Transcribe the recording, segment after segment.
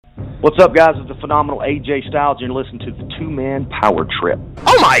What's up, guys? It's the phenomenal AJ Styles, and you're listening to the Two-Man Power Trip.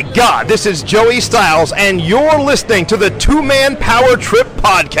 Oh my God, this is Joey Styles, and you're listening to the Two-Man Power Trip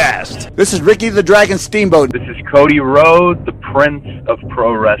podcast. This is Ricky the Dragon Steamboat. This is Cody Rhodes, the Prince of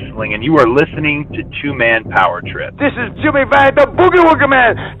Pro Wrestling, and you are listening to Two-Man Power Trip. This is Jimmy Vang, the Boogie Woogie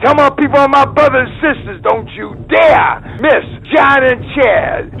Man. Tell my people, my brothers and sisters, don't you dare miss John and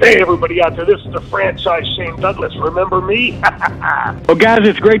Chad. Hey, everybody out there, this is the franchise Shane Douglas. Remember me? Well, guys,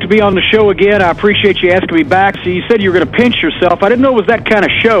 it's great to be on the show again. I appreciate you asking me back. So you said you were going to pinch yourself. I didn't know it was that kind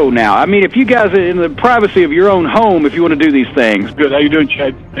of show now. I mean, if you guys are in the privacy of your own home, if you want to do these things. Good. How you doing,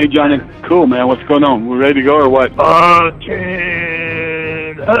 Chad? Hey, Johnny. Cool, man. What's going on? We ready to go or what?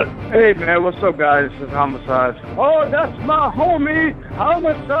 Hey, man, what's up, guys? This is Homicide. Oh, that's my homie,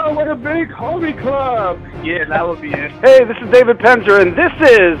 Homicide with a big homie club. Yeah, that would be it. Hey, this is David Penzer, and this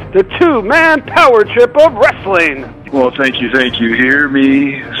is the Two-Man Power Trip of Wrestling. Well, thank you. Hear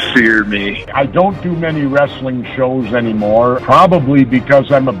me, fear me. I don't do many wrestling shows anymore, probably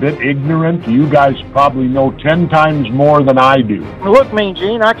because I'm a bit ignorant. You guys probably know 10 times more than I do. Look, Mean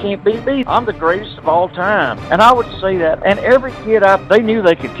Gene, I can't beat me. I'm the greatest of all time. And I would say that. And every kid they knew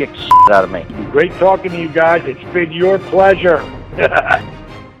they could kick the shit out of me. Great talking to you guys. It's been your pleasure.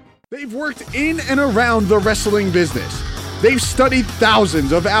 They've worked in and around the wrestling business. They've studied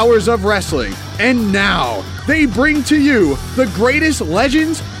thousands of hours of wrestling, and now they bring to you the greatest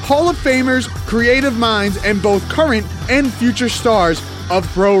legends, Hall of Famers, creative minds, and both current and future stars of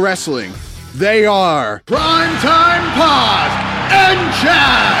pro wrestling. They are Primetime Pod and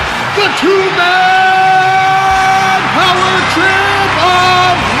Chad, the Two-Man Power Trip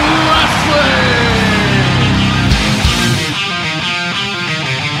of Wrestling!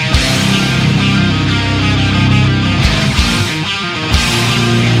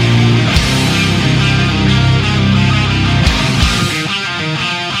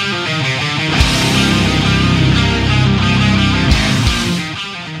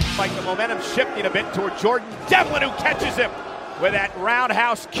 Momentum shifting a bit toward Jordan Devlin, who catches him with that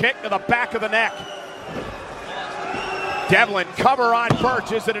roundhouse kick to the back of the neck. Devlin, cover on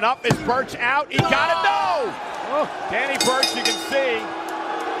Burch. Is it enough? Is Burch out? He got it. No! Danny Burch, you can see.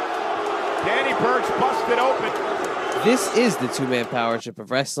 Danny Burch busted open. This is the Two-Man Power Trip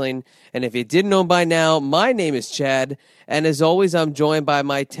of Wrestling, and if you didn't know by now, my name is Chad, and as always, I'm joined by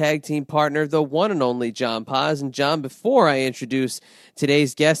my tag team partner, the one and only John Paz. And John, before I introduce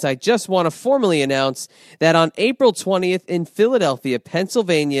today's guest, I just want to formally announce that on April 20th in Philadelphia,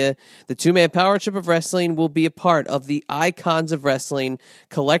 Pennsylvania, the Two-Man Power Trip of Wrestling will be a part of the Icons of Wrestling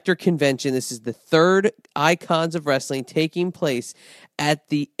Collector Convention. This is the third Icons of Wrestling taking place at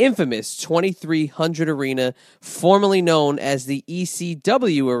the infamous 2300 Arena, formerly known as the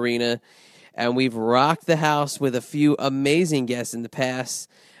ECW Arena. And we've rocked the house with a few amazing guests in the past.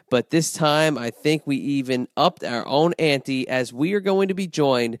 But this time, I think we even upped our own ante, as we are going to be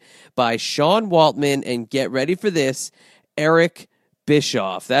joined by Sean Waltman, and get ready for this, Eric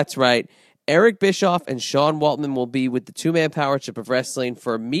Bischoff. That's right. Eric Bischoff and Sean Waltman will be with the Two-Man Power Trip of Wrestling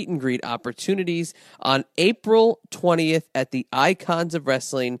for meet and greet opportunities on April 20th at the Icons of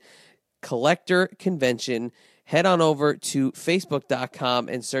Wrestling Collector Convention. Head on over to Facebook.com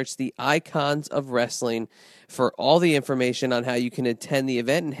and search the Icons of Wrestling for all the information on how you can attend the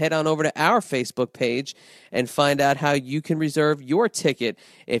event, and head on over to our Facebook page and find out how you can reserve your ticket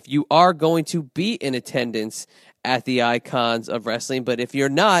if you are going to be in attendance at the Icons of Wrestling. But if you're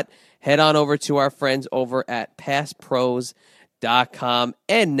not, head on over to our friends over at PassPros.com.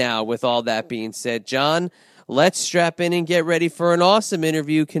 And now, with all that being said, John, let's strap in and get ready for an awesome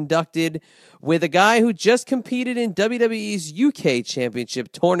interview conducted with a guy who just competed in WWE's UK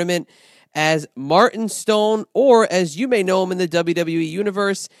Championship Tournament as Martin Stone, or as you may know him in the WWE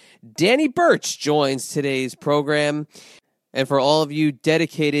Universe, Danny Burch joins today's program. And for all of you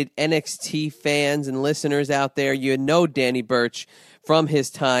dedicated NXT fans and listeners out there, you know Danny Burch from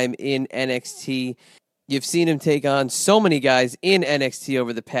his time in NXT. You've seen him take on so many guys in NXT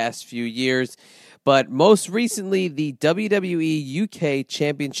over the past few years. But most recently, the WWE UK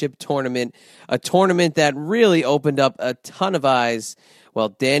Championship Tournament, a tournament that really opened up a ton of eyes. Well,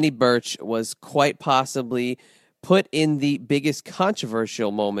 Danny Burch was quite possibly put in the biggest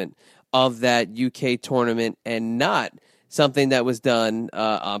controversial moment of that UK tournament, and not something that was done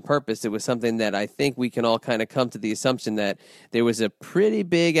on purpose. It was something that I think we can all kind of come to the assumption that there was a pretty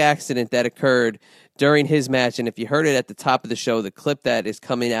big accident that occurred during his match. And if you heard it at the top of the show, the clip that is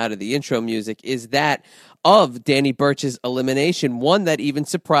coming out of the intro music is that of Danny Burch's elimination, one that even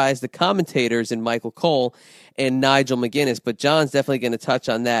surprised the commentators in Michael Cole and Nigel McGuinness. But John's definitely going to touch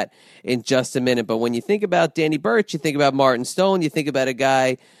on that in just a minute. But when you think about Danny Burch, you think about Martin Stone, you think about a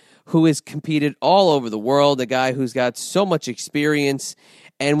guy who has competed all over the world, a guy who's got so much experience.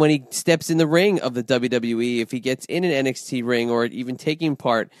 And when he steps in the ring of the WWE, if he gets in an NXT ring or even taking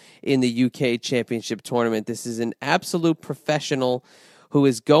part in the UK Championship Tournament, this is an absolute professional who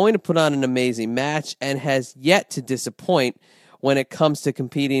is going to put on an amazing match and has yet to disappoint when it comes to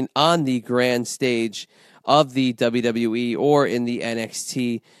competing on the grand stage of the WWE or in the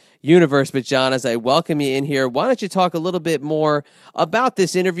NXT universe. But John, as I welcome you in here, why don't you talk a little bit more about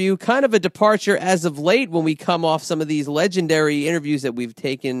this interview? Kind of a departure as of late when we come off some of these legendary interviews that we've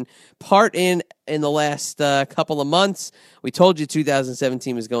taken part in the last couple of months. We told you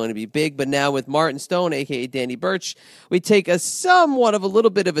 2017 was going to be big, but now with Martin Stone, a.k.a. Danny Burch, we take a somewhat of a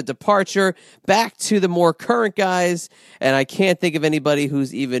little bit of a departure back to the more current guys, and I can't think of anybody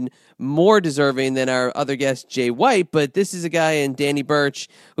who's even more deserving than our other guest, Jay White, but this is a guy in Danny Burch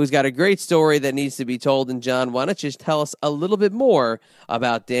who's got a great story that needs to be told. And John, why don't you just tell us a little bit more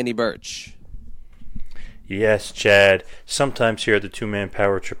about Danny Burch? Yes, Chad. Sometimes here at the Two-Man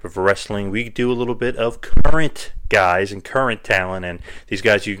Power Trip of Wrestling, we do a little bit of current guys and current talent, and these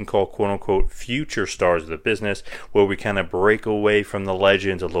guys you can call quote-unquote future stars of the business, where we kind of break away from the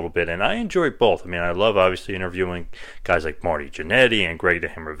legends a little bit. And I enjoy both. I mean, I love obviously interviewing guys like Marty Jannetty and Greg the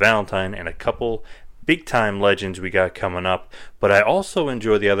Hammer Valentine and a couple big-time legends we got coming up, but I also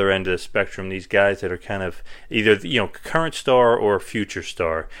enjoy the other end of the spectrum, these guys that are kind of either, current star or future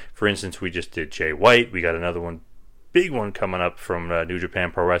star. For instance, we just did Jay White. We got another one, big one coming up from New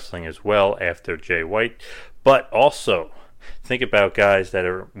Japan Pro Wrestling as well after Jay White. But also, think about guys that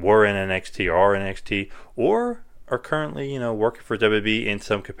were in NXT or are in NXT or are currently, working for WWE in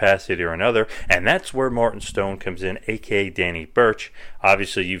some capacity or another, and that's where Martin Stone comes in, a.k.a. Danny Burch.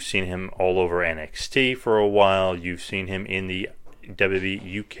 Obviously, you've seen him all over NXT for a while. You've seen him in the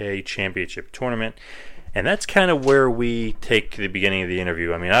WWE UK Championship Tournament, and that's kind of where we take the beginning of the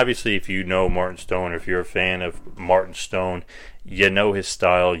interview. I mean, obviously, if you know Martin Stone, or if you're a fan of Martin Stone, you know his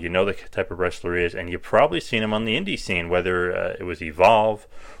style, you know the type of wrestler he is, and you've probably seen him on the indie scene, whether it was Evolve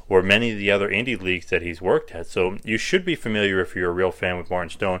or many of the other indie leagues that he's worked at. So you should be familiar if you're a real fan with Martin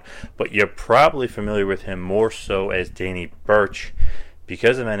Stone, but you're probably familiar with him more so as Danny Burch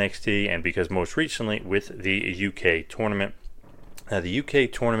because of NXT and because most recently with the UK tournament. Now, the UK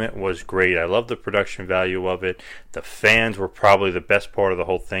tournament was great. I love the production value of it. The fans were probably the best part of the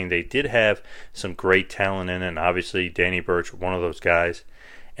whole thing. They did have some great talent in it, and obviously Danny Burch, one of those guys.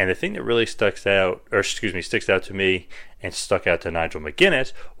 And the thing that really sticks out to me and stuck out to Nigel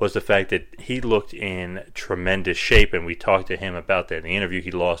McGuinness was the fact that he looked in tremendous shape, and we talked to him about that in the interview.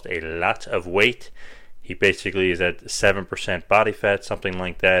 He lost a lot of weight. He basically is at 7% body fat, something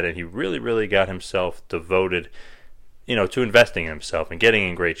like that, and he really, really got himself devoted to investing in himself and getting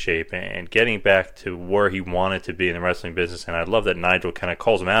in great shape and getting back to where he wanted to be in the wrestling business. And I love that Nigel kind of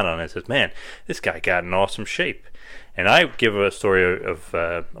calls him out on it and says, man, this guy got in awesome shape. And I give a story of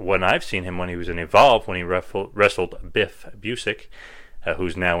when I've seen him when he was in Evolve, when he wrestled Biff Busick,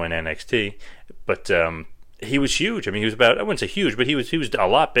 who's now in NXT. But he was huge. I mean, he was about, I wouldn't say huge, but he was a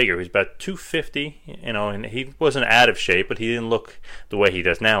lot bigger. He was about 250, and he wasn't out of shape, but he didn't look the way he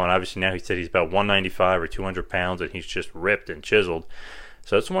does now. And obviously now he said he's about 195 or 200 pounds, and he's just ripped and chiseled.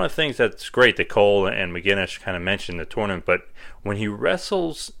 So that's one of the things that's great that Cole and McGuinness kind of mentioned in the tournament. But when he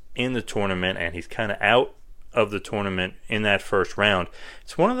wrestles in the tournament and he's kind of out of the tournament in that first round,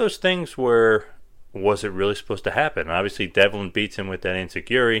 it's one of those things where, was it really supposed to happen? Obviously, Devlin beats him with that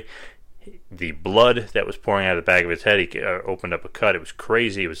enziguri. The blood that was pouring out of the back of his head, he opened up a cut. It was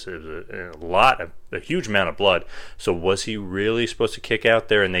crazy. It was a huge amount of blood. So was he really supposed to kick out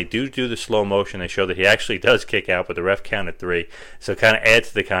there? And they do the slow motion. They show that he actually does kick out, but the ref counted 3. So it kind of adds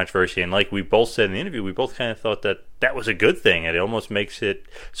to the controversy. And like we both said in the interview, we both kind of thought that was a good thing. It almost makes it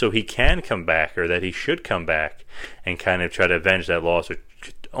so he can come back, or that he should come back and kind of try to avenge that loss, or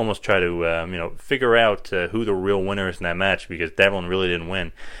almost try to figure out who the real winner is in that match, because Devlin really didn't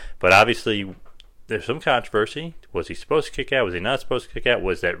win. But obviously, there's some controversy. Was he supposed to kick out? Was he not supposed to kick out?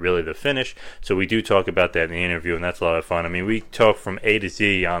 Was that really the finish? So we do talk about that in the interview, and that's a lot of fun. I mean, we talk from A to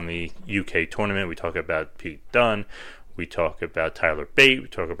Z on the UK tournament. We talk about Pete Dunne. We talk about Tyler Bate. We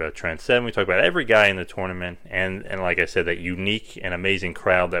talk about Trent Seven. We talk about every guy in the tournament. And like I said, that unique and amazing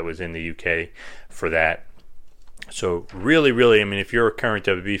crowd that was in the UK for that. So really, really, I mean, if you're a current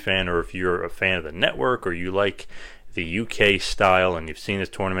WWE fan, or if you're a fan of the network, or you like the UK style and you've seen this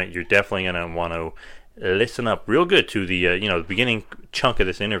tournament, you're definitely going to want to listen up real good to the the beginning chunk of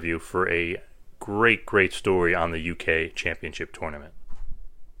this interview for a great story on the UK Championship Tournament.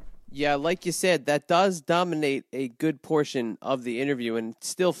 Yeah, like you said, that does dominate a good portion of the interview, and it's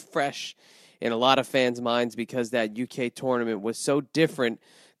still fresh in a lot of fans' minds because that UK tournament was so different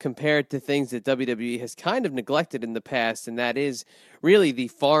compared to things that WWE has kind of neglected in the past, and that is really the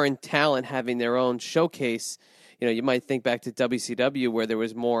foreign talent having their own showcase. You know, you might think back to WCW where there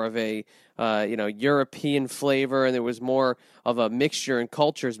was more of a, European flavor and there was more of a mixture in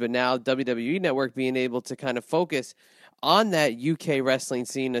cultures, but now WWE Network being able to kind of focus on that UK wrestling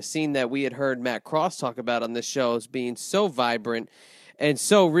scene, a scene that we had heard Matt Cross talk about on this show as being so vibrant and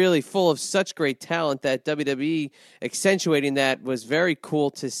so really full of such great talent that WWE accentuating that was very cool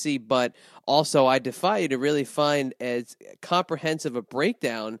to see, but also I defy you to really find as comprehensive a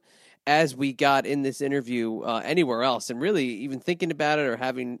breakdown as we got in this interview anywhere else. And really, even thinking about it or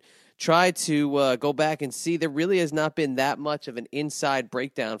having tried to go back and see, there really has not been that much of an inside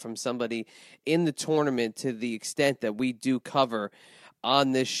breakdown from somebody in the tournament to the extent that we do cover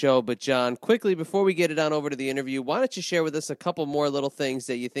on this show. But John, quickly, before we get it on over to the interview, why don't you share with us a couple more little things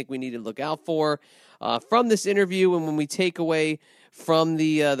that you think we need to look out for from this interview, and when we take away from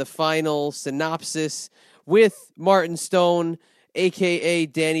the final synopsis with Martin Stone, a.k.a.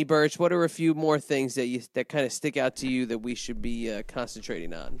 Danny Burch, what are a few more things that kind of stick out to you that we should be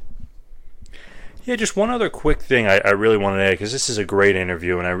concentrating on? Yeah, just one other quick thing I really wanted to add, because this is a great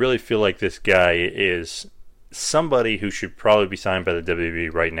interview, and I really feel like this guy is somebody who should probably be signed by the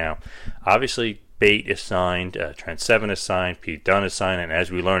WWE right now. Obviously, Bate is signed, Trent Seven is signed, Pete Dunne is signed, and as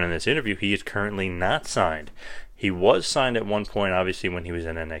we learn in this interview, he is currently not signed. He was signed at one point, obviously, when he was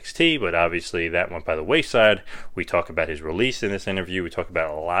in NXT, but obviously that went by the wayside. We talk about his release in this interview. We talk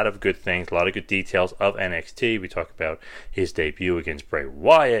about a lot of good things, a lot of good details of NXT. We talk about his debut against Bray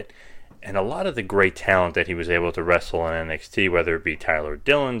Wyatt, and a lot of the great talent that he was able to wrestle in NXT, whether it be Tyler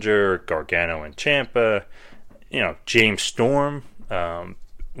Dillinger, Gargano and Ciampa, James Storm,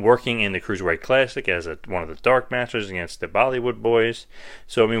 working in the Cruiserweight Classic as one of the Dark Masters against the Bollywood Boys.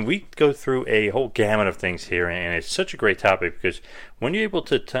 So, we go through a whole gamut of things here, and it's such a great topic because when you're able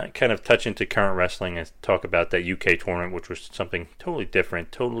to kind of touch into current wrestling and talk about that UK tournament, which was something totally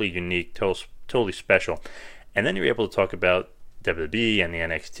different, totally unique, totally special, and then you're able to talk about WWE and the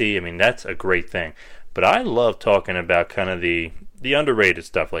NXT, that's a great thing. But I love talking about kind of the underrated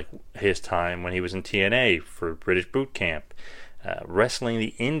stuff, like his time when he was in TNA for British Boot Camp, wrestling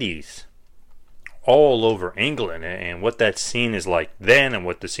the indies all over England, and what that scene is like then and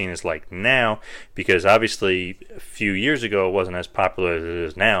what the scene is like now, because obviously a few years ago it wasn't as popular as it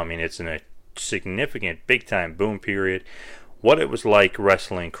is now. It's in a significant big-time boom period. What it was like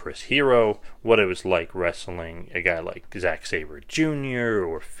wrestling Chris Hero, what it was like wrestling a guy like Zack Sabre Jr.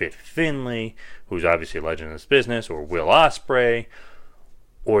 or Fit Finlay, who's obviously a legend in this business, or Will Ospreay,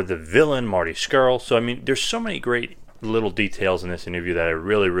 or the villain Marty Scurll. So, there's so many great little details in this interview that I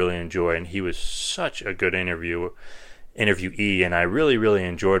really, really enjoy, and he was such a good interviewee, and I really, really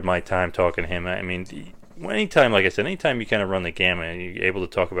enjoyed my time talking to him. Anytime, like I said, anytime you kind of run the gamut and you're able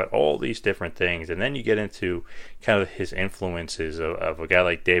to talk about all these different things, and then you get into kind of his influences of a guy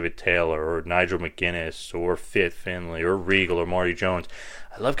like David Taylor or Nigel McGuinness or Fit Finlay or Regal or Marty Jones.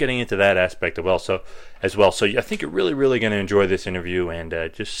 I love getting into that aspect as well. So I think you're really, really going to enjoy this interview, and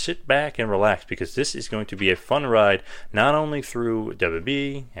just sit back and relax, because this is going to be a fun ride, not only through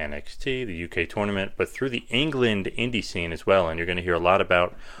WWE, NXT, the UK tournament, but through the England indie scene as well. And you're going to hear a lot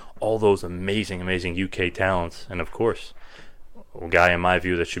about all those amazing, amazing UK talents. And of course, a guy in my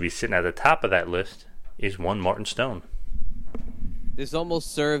view that should be sitting at the top of that list is one Martin Stone. This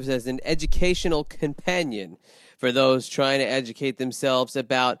almost serves as an educational companion for those trying to educate themselves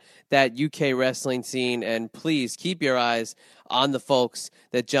about that UK wrestling scene. And please keep your eyes on the folks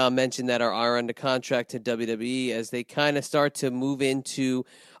that John mentioned that are under contract to WWE as they kind of start to move into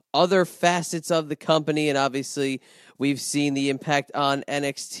other facets of the company. And obviously, we've seen the impact on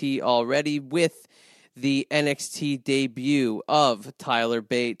NXT already with the NXT debut of Tyler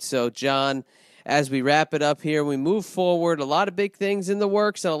Bate. So, John, as we wrap it up here, we move forward. A lot of big things in the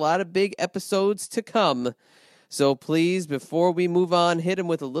works and a lot of big episodes to come. So please, before we move on, hit him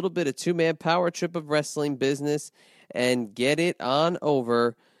with a little bit of two-man power trip of wrestling business and get it on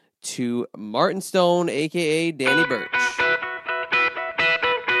over to Martin Stone, a.k.a. Danny Burch.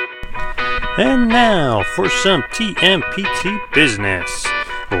 And now for some TMPT business.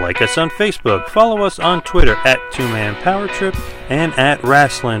 Like us on Facebook, follow us on Twitter at 2manpowertrip and at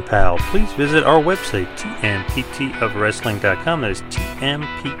Wrestling Pal. Please visit our website, tmptofwrestling.com. That is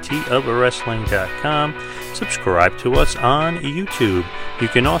tmptofwrestling.com. Subscribe to us on YouTube. You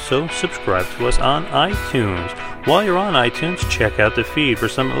can also subscribe to us on iTunes. While you're on iTunes, check out the feed for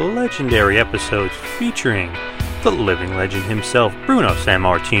some legendary episodes featuring the living legend himself, Bruno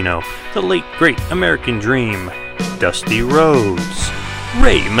Sammartino, the late great American Dream, Dusty Rhodes,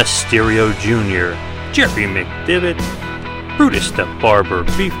 Rey Mysterio Jr., Jerry McDevitt, Brutus the Barber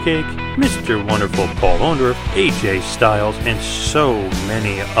Beefcake, Mr. Wonderful Paul Orndorff, AJ Styles, and so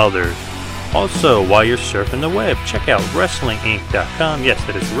many others. Also, while you're surfing the web, check out WrestlingInc.com. Yes,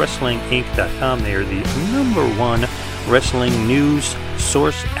 that is WrestlingInc.com. They are the #1 wrestling news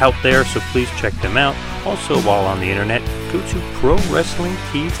source out there, so please check them out. Also, while on the internet, go to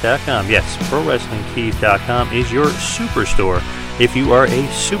ProWrestlingTees.com. Yes, ProWrestlingTees.com is your superstore if you are a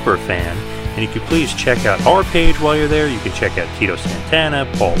super fan. And you can please check out our page while you're there. You can check out Tito Santana,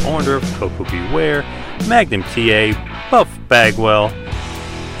 Paul Orndorff, Coco Beware, Magnum TA, Buff Bagwell,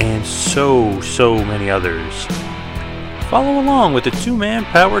 and so many others. Follow along with the two-man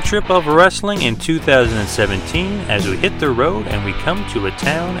power trip of wrestling in 2017 as we hit the road and we come to a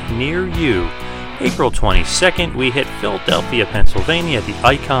town near you. April 22nd, we hit Philadelphia, Pennsylvania at the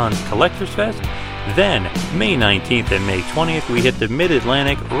Icons Collectors Fest. Then, May 19th and May 20th, we hit the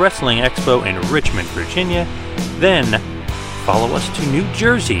Mid-Atlantic Wrestling Expo in Richmond, Virginia. Then, follow us to New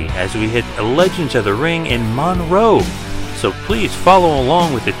Jersey as we hit Legends of the Ring in Monroe. So please follow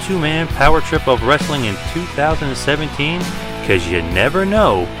along with the two-man power trip of wrestling in 2017, because you never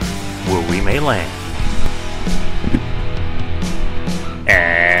know where we may land.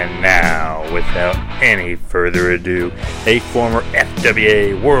 And now, without any further ado, a former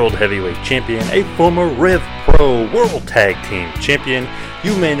FWA World Heavyweight Champion, a former Rev Pro World Tag Team Champion.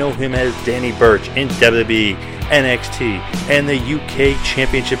 You may know him as Danny Burch in WWE, NXT, and the UK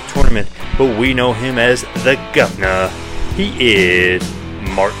Championship Tournament, but we know him as the Governor. He is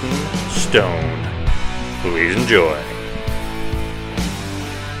Martin Stone. Please enjoy.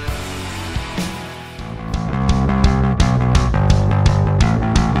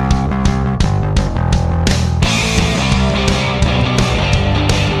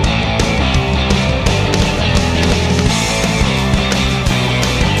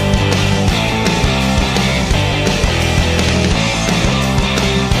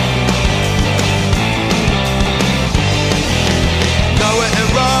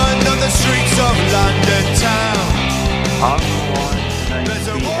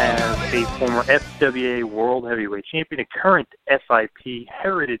 Former FWA World Heavyweight Champion, a current FIP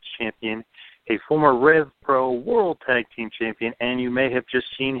Heritage Champion, a former Rev Pro World Tag Team Champion, and you may have just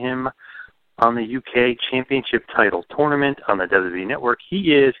seen him on the UK Championship Title Tournament on the WWE Network.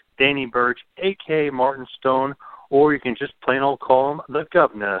 He is Danny Burch, a.k.a. Martin Stone, or you can just plain old call him the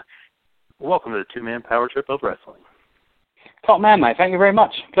Governor. Welcome to the two-man power trip of wrestling. Top man, mate. Thank you very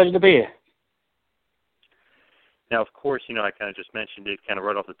much. Pleasure to be here. Now, of course, I kind of just mentioned it kind of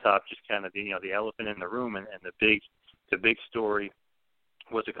right off the top, just kind of the elephant in the room, and the big story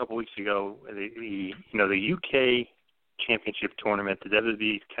was a couple weeks ago, the UK Championship Tournament, the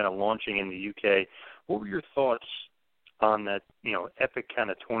WWE kind of launching in the UK. What were your thoughts on that, epic kind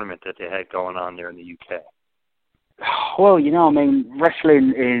of tournament that they had going on there in the UK? Well,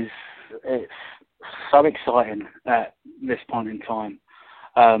 wrestling it's so exciting at this point in time.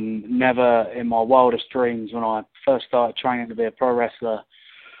 Never in my wildest dreams, when I first started training to be a pro wrestler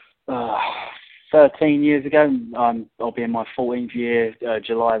 13 years ago, I'll be in my 14th year,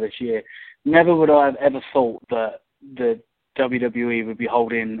 July this year, never would I have ever thought that the WWE would be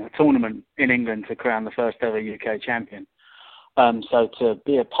holding a tournament in England to crown the first ever UK champion. So to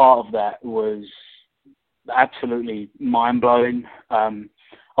be a part of that was absolutely mind-blowing.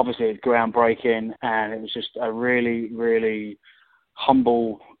 Obviously it's groundbreaking, and it was just a really, really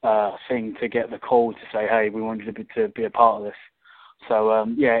humble thing to get the call to say, hey, we wanted to be a part of this. So,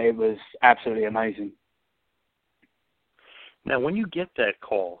 it was absolutely amazing. Now, when you get that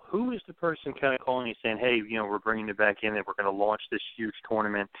call, who is the person kind of calling you saying, hey, we're bringing it back in and we're going to launch this huge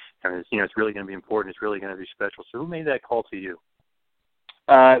tournament, and it's really going to be important, it's really going to be special. So who made that call to you?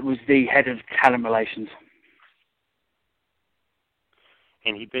 It was the head of talent relations.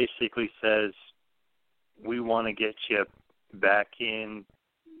 And he basically says, we want to get you back in,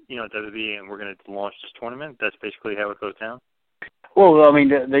 WWE, and we're going to launch this tournament. That's basically how it goes down. Well,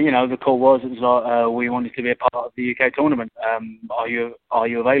 the call was, it was like, we wanted to be a part of the UK tournament. Are you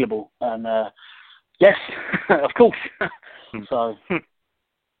available? And yes, of course. So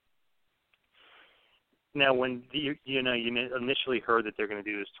now, when you initially heard that they're going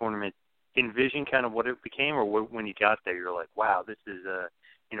to do this tournament, envision kind of what it became, or when you got there, you're like, wow, this is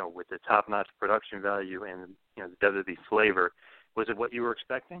with the top-notch production value and the WWE flavor. Was it what you were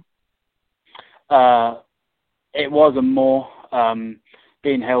expecting? It was and more.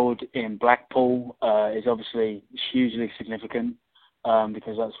 Being held in Blackpool is obviously hugely significant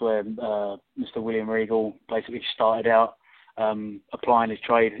because that's where Mr. William Regal basically started out applying his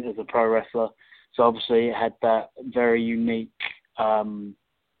trade as a pro wrestler. So obviously it had that very unique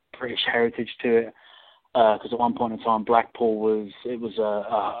British heritage to it. because at one point in time, Blackpool was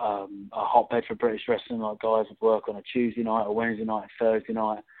a hotbed for British wrestling. Like guys would work on a Tuesday night, a Wednesday night, a Thursday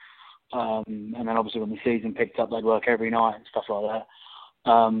night, and then obviously when the season picked up, they'd work every night and stuff like that.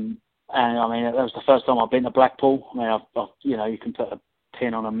 And I mean, that was the first time I've been to Blackpool. I mean, I've you can put a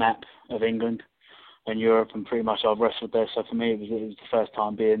pin on a map of England and Europe, and pretty much I've wrestled there. So for me, it was the first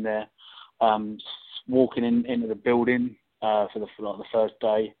time being there. Walking into the building for the first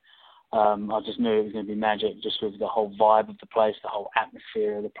day, I just knew it was going to be magic, just with the whole vibe of the place, the whole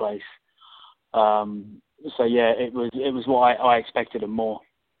atmosphere of the place. So yeah, it was what I expected and more.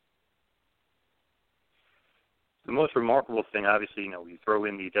 The most remarkable thing, obviously, you throw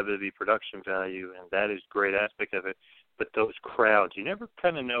in the WWE production value, and that is a great aspect of it. But those crowds, you never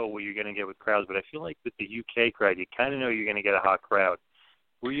kind of know what you're going to get with crowds. But I feel like with the UK crowd, you kind of know you're going to get a hot crowd.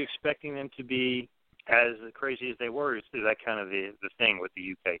 Were you expecting them to be as crazy as they were? Is that kind of the thing with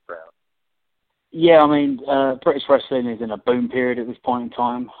the UK crowd? Yeah, I mean, British wrestling is in a boom period at this point in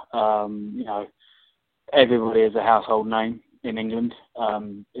time. Everybody is a household name in England,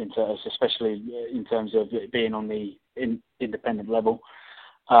 especially in terms of it being on the independent level.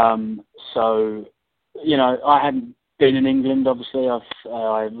 So, I hadn't been in England, obviously.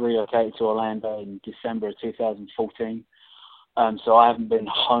 I relocated to Orlando in December of 2014. So I haven't been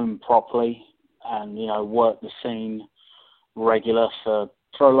home properly and, worked the scene regular for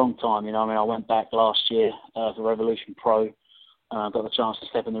a long time. I went back last year to Revolution Pro. Got the chance to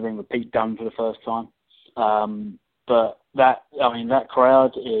step in the ring with Pete Dunne for the first time. But that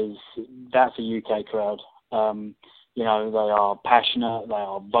crowd that's a UK crowd. They are passionate, they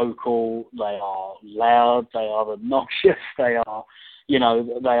are vocal, they are loud, they are obnoxious, they are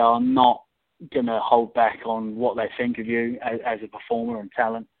not going to hold back on what they think of you as a performer and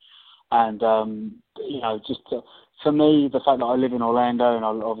talent. And, for me, the fact that I live in Orlando and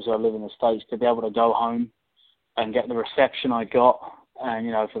obviously I live in the States, to be able to go home and get the reception I got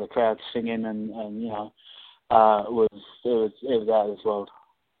and, for the crowd singing and it was out of this world.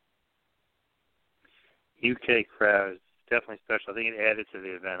 UK crowd is definitely special. I think it added to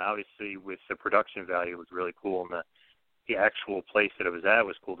the event. Obviously, with the production value, it was really cool, and the actual place that it was at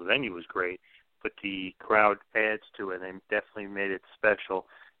was cool. The venue was great, but the crowd adds to it, and they definitely made it special.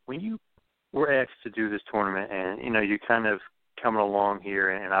 When you were asked to do this tournament, and you're kind of coming along here,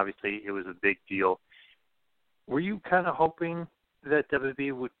 and obviously it was a big deal, were you kind of hoping that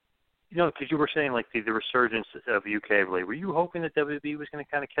WWE would, because you were saying like the resurgence of UK really, were you hoping that WWE was going to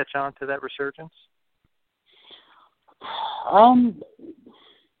kind of catch on to that resurgence? It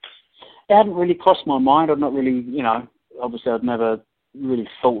hadn't really crossed my mind. I've not really, obviously I'd never really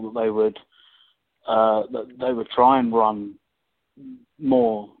thought that they would try and run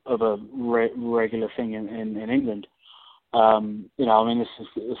more of a regular thing in England. This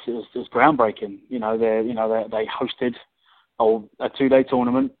is groundbreaking. They hosted a 2-day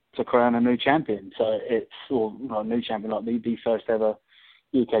tournament to crown a new champion. So it's a new champion, like the first ever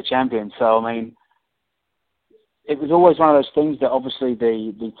UK champion. So it was always one of those things that obviously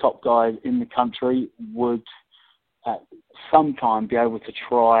the top guys in the country would at some time be able to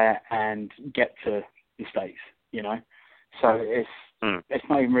try and get to the States, So it's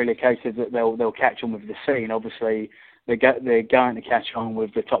not even really a case of that they'll catch on with the scene. Obviously, they're going to catch on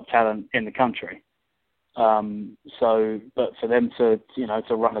with the top talent in the country. But for them to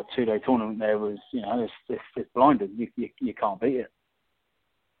run a 2-day tournament there was, it's blinding. You can't beat it.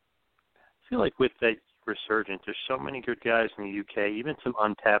 I feel like with that resurgence, there's so many good guys in the UK, even some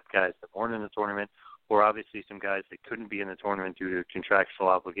untapped guys that weren't in the tournament, or obviously some guys that couldn't be in the tournament due to contractual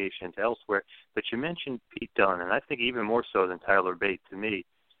obligations elsewhere. But you mentioned Pete Dunne, and I think even more so than Tyler Bate to me.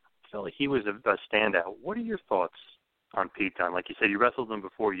 I felt like he was a standout. What are your thoughts on Pete Dunne? Like you said, you wrestled him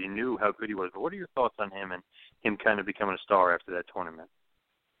before, you knew how good he was, but what are your thoughts on him and him kind of becoming a star after that tournament?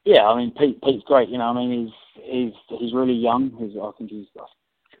 Yeah, Pete's great. He's really young. I think he's,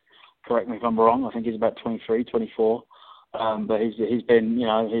 correct me if I'm wrong, I think he's about 23, 24. But he's been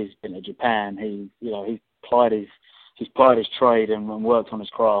to Japan. He's plied his trade and worked on his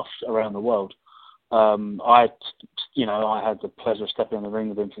craft around the world. I had the pleasure of stepping in the ring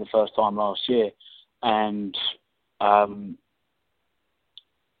with him for the first time last year, and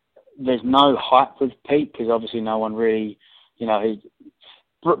there's no hype with Pete because obviously no one really,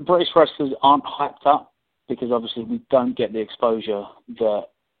 British wrestlers aren't hyped up because obviously we don't get the exposure that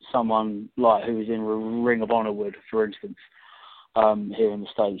someone like who is in Ring of Honor would, for instance, here in the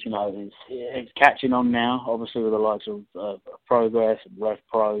States. It's catching on now, obviously with the likes of Progress and Rev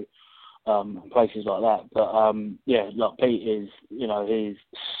Pro, and places like that. But Pete is, he's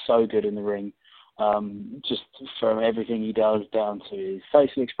so good in the ring. Just from everything he does, down to his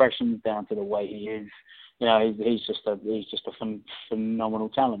facial expressions, down to the way he is, You know, he's just a phenomenal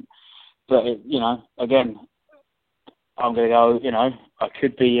talent. But again, I'm going to go. You know, I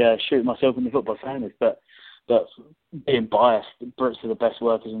could be shooting myself in the foot by saying this, but being biased, the Brits are the best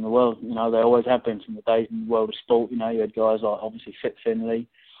workers in the world. You know, they always have been from the days in the world of sport. You know, you had guys like obviously Fit Finlay,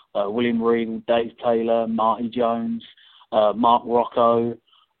 William Regal, Dave Taylor, Marty Jones, Mark Rocco.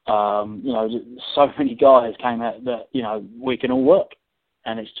 You know, so many guys came out that, you know, we can all work.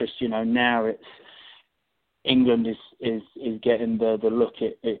 And it's just, you know, now it's England is getting the look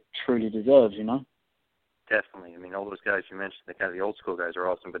it truly deserves, you know. Definitely. I mean, all those guys you mentioned, the kind of the old school guys are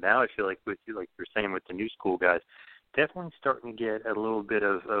awesome. But now I feel like with you, like you're saying with the new school guys, definitely starting to get a little bit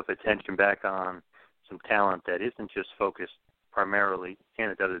of attention back on some talent that isn't just focused primarily in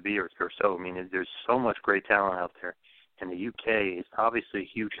the WWE or so. I mean, there's so much great talent out there. And the UK is obviously a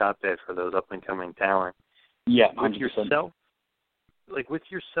huge hotbed for those up-and-coming talent. Yeah, 100%. With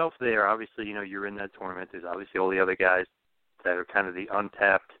yourself there, obviously, you know, you're in that tournament. There's obviously all the other guys that are kind of the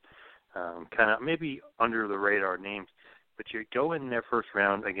untapped, kind of maybe under-the-radar names. But you go in their first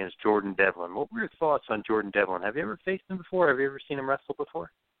round against Jordan Devlin. What were your thoughts on Jordan Devlin? Have you ever faced him before? Have you ever seen him wrestle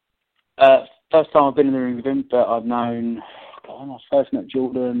before? First time I've been in the ring with him, but I've known, when I first met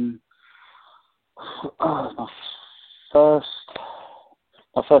Jordan, my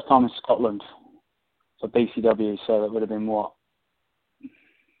first time in Scotland for BCW, so that would have been what?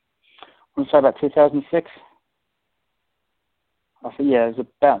 I want to say about 2006. I think, yeah, it was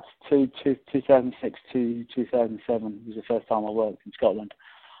about 2006 to 2007 was the first time I worked in Scotland.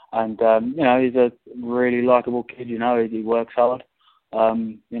 And, you know, he's a really likeable kid, you know, he works hard,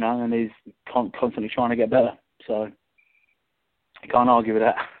 you know, and he's constantly trying to get better. So you can't argue with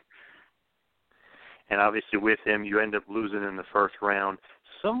that. And obviously with him, you end up losing in the first round.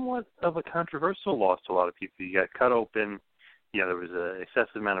 Somewhat of a controversial loss to a lot of people. You got cut open. You know, there was an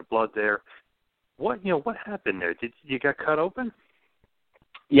excessive amount of blood there. What happened there? Did you got cut open?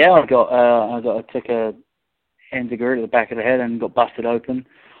 Yeah, I took a enziguri to the back of the head and got busted open.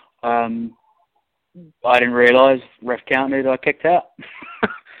 I didn't realise, ref counted, I kicked out.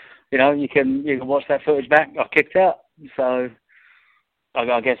 You know, you can watch that footage back. I kicked out. So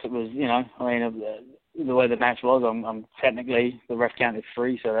I guess it was, you know, I mean, the way the match was, I'm technically, the ref counted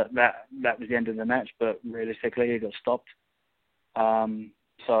 3, so that was the end of the match, but realistically it got stopped.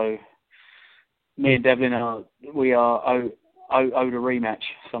 So me and Devlin we are owed a rematch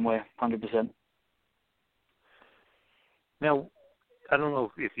somewhere, 100%. Now, I don't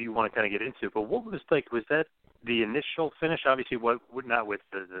know if you want to kind of get into it, but what was was that the initial finish? Obviously, not with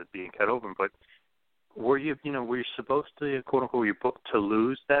the being cut open, but were you supposed to, quote unquote, were you booked to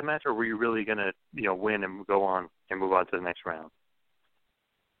lose that match, or were you really going to, you know, win and go on and move on to the next round?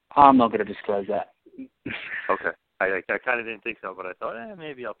 I'm not going to disclose that. Okay. I kind of didn't think so, but I thought,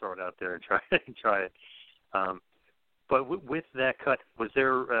 maybe I'll throw it out there and try it. But with that cut, was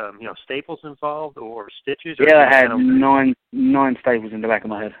there, staples involved or stitches? Yeah, I had nine staples in the back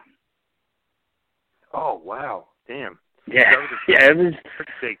of my head. Oh, wow. Damn. Yeah, it was,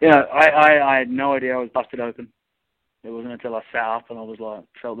 you know, I had no idea I was busted open. It wasn't until I sat up and I was like,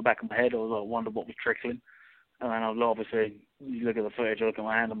 felt the back of my head, I was like, wondered what was trickling. And then I was obviously, you look at the footage, I look at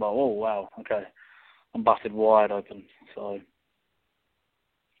my hand, I'm like, oh, wow, okay. I'm busted wide open. So,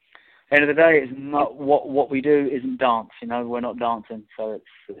 end of the day, it's not what we do isn't dance. You know, we're not dancing. So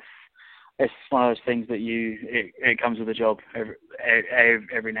it's one of those things that it comes with the job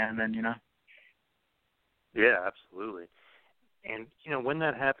every now and then. You know. Yeah, absolutely. And you know, when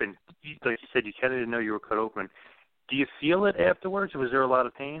that happened, like you said, you kind of didn't know you were cut open. Do you feel it afterwards? Was there a lot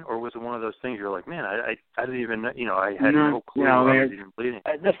of pain, or was it one of those things you're like, man, I didn't even, you know, I had no clue I was even bleeding?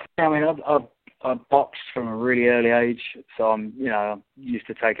 I boxed from a really early age, so I'm, you know, used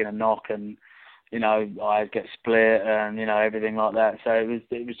to taking a knock, and you know, I get split and you know everything like that. So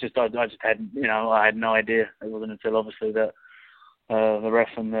it was just I just had, you know, I had no idea. It wasn't until obviously that the ref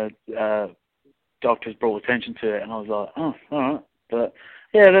and the doctors brought attention to it, and I was like, oh, all right. But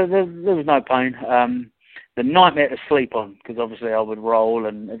yeah, there was no pain. The nightmare to sleep on, because obviously I would roll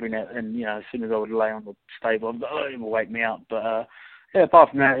and every night, and you know, as soon as I would lay on the stable, it would wake me up. But yeah, apart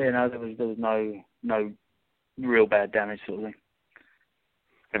from that, you know, there was no real bad damage sort of thing.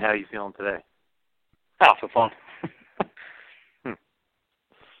 And how are you feeling today? Oh, for fun.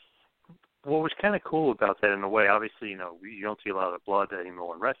 What was kind of cool about that in a way, obviously, you know, you don't see a lot of blood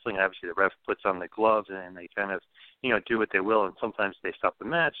anymore in wrestling. Obviously, the ref puts on the gloves and they kind of, you know, do what they will. And sometimes they stop the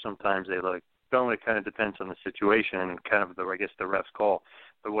match. Sometimes they don't. It kind of depends on the situation and kind of the ref's call.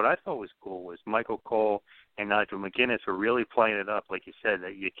 But what I thought was cool was Michael Cole and Nigel McGuinness were really playing it up, like you said,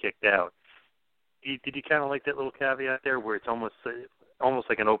 that you kicked out. Did you kind of like that little caveat there where it's almost almost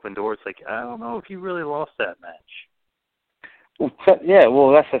like an open door. It's like, I don't know if you really lost that match. Well,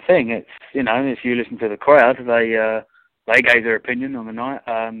 well, that's the thing. It's, if you listen to the crowd, they gave their opinion on the night.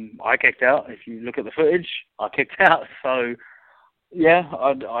 I kicked out. If you look at the footage, I kicked out. So, yeah,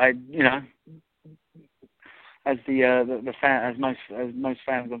 I as the fan, as most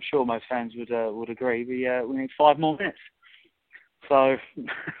fans, I'm sure most fans would agree. We need 5 more minutes. So.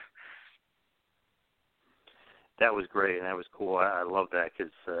 That was great, and that was cool. I love that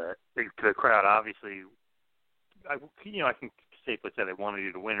because the crowd, obviously, I can safely say they wanted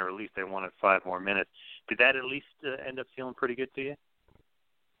you to win, or at least they wanted 5 more minutes. Did that at least end up feeling pretty good to you?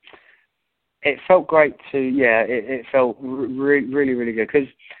 It felt great it felt really, really good. Because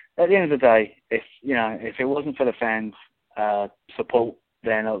at the end of the day, if it wasn't for the fans' support,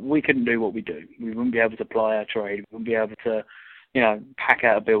 then we couldn't do what we do. We wouldn't be able to ply our trade. We wouldn't be able to, pack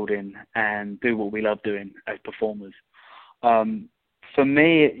out a building and do what we love doing as performers. For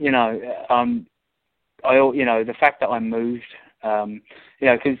me, the fact that I moved,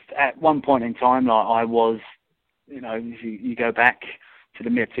 because at one point in time, like I was, if you go back to the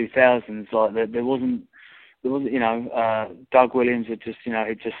mid-2000s, like there wasn't, Doug Williams had just,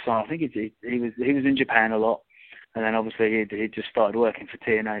 he'd just signed. I think he was in Japan a lot, and then obviously he just started working for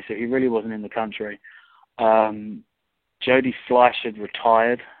TNA, so he really wasn't in the country. Jody Fleisch had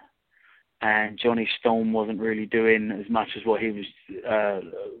retired, and Johnny Storm wasn't really doing as much as what he was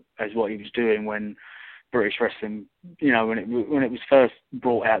doing when British wrestling, when it was first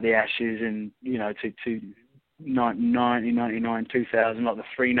brought out the Ashes in, to 1999, 2000, like the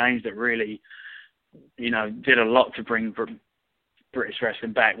 3 names that really, did a lot to bring British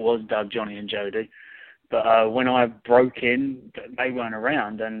wrestling back was Doug, Johnny, and Jody. But when I broke in, they weren't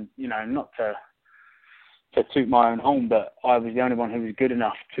around, and not to toot my own horn, but I was the only one who was good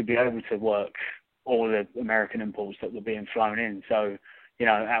enough to be able to work all the American imports that were being flown in. So,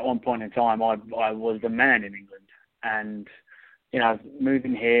 at one point in time, I was the man in England, and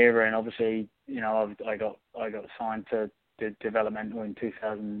moving here, and obviously, I got signed to developmental in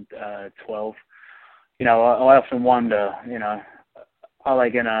 2012. I often wonder, are they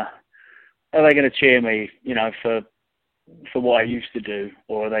gonna cheer me, for what I used to do,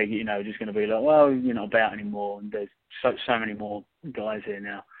 or are they, just going to be like, well, you're not about anymore, and there's so many more guys here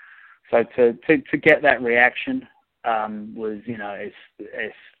now. So to get that reaction was,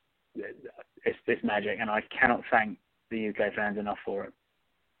 it's magic, and I cannot thank the UK fans enough for it.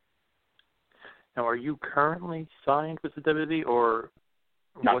 Now, are you currently signed with the WWE, or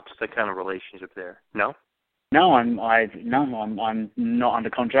no. What's the kind of relationship there? No. No, I'm not under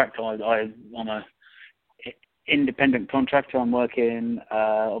contract. I'm a independent contractor. I'm working.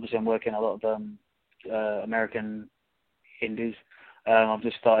 Obviously, I'm working a lot of American indies. I've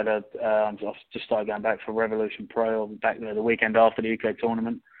just started going back for Revolution Pro. I'll be back there the weekend after the UK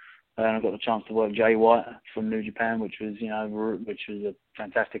tournament, and I got the chance to work Jay White from New Japan, which was a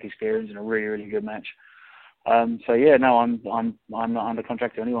fantastic experience and a really, really good match. So yeah, no, I'm not under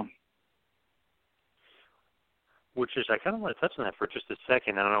contract to anyone. Which is, I kind of want to touch on that for just a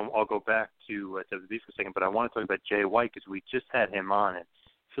second, and I'll go back to WWE for a second, but I want to talk about Jay White because we just had him on, and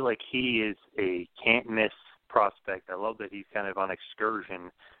I feel like he is a can't-miss prospect. I love that he's kind of on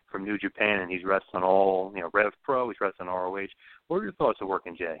excursion from New Japan, and he's wrestling all, Rev Pro, he's wrestling ROH. What are your thoughts of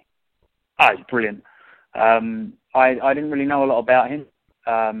working Jay? He's brilliant. I didn't really know a lot about him.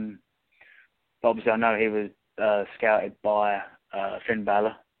 But obviously I know he was scouted by Finn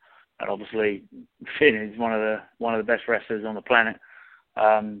Balor. And obviously, Finn is one of the best wrestlers on the planet,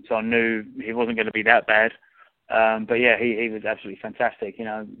 so I knew he wasn't going to be that bad. But yeah, he was absolutely fantastic.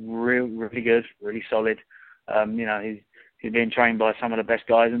 Really good, really solid. He's being trained by some of the best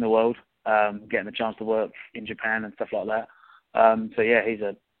guys in the world, getting the chance to work in Japan and stuff like that. So yeah, he's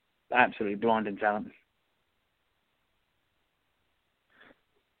a absolutely blinding talent.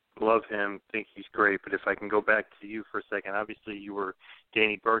 Love him, think he's great, but if I can go back to you for a second, obviously you were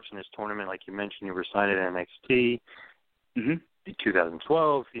Danny Burch in this tournament, like you mentioned, you were signed at NXT in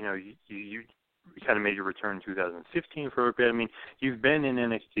 2012, you kind of made your return in 2015 for a bit. I mean, you've been in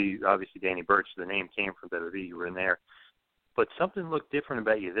NXT, obviously Danny Burch, the name came from WWE, you were in there, but something looked different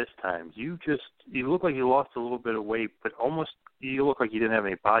about you this time. You look like you lost a little bit of weight, but almost you look like you didn't have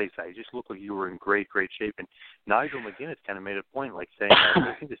any body fat. You just look like you were in great shape. And Nigel McGuinness kind of made a point, like saying,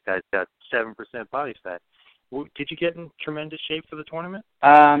 I think this guy's got 7% body fat. Well, did you get in tremendous shape for the tournament?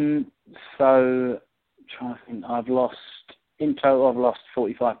 So, trying to think, in total, I've lost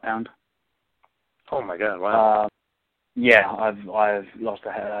 45 pounds. Oh my God! Wow. Yeah, I've lost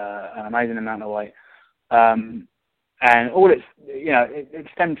an amazing amount of weight. And all it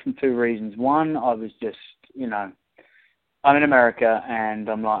stemmed from 2 reasons. One, I was just, I'm in America, and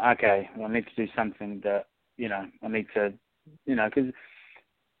I'm like, okay, well, I need to do something that, I need to, because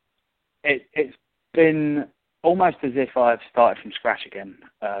it's been almost as if I've started from scratch again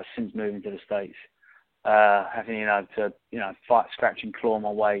since moving to the States. Having, to fight, scratch and claw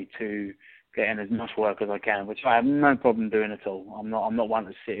my way to getting as much work as I can, which I have no problem doing at all. I'm not one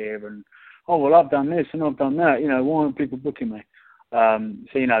to sit here and, oh, well, I've done this and I've done that, why aren't people booking me? So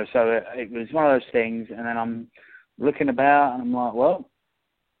it was one of those things, and then I'm looking about and I'm like, well,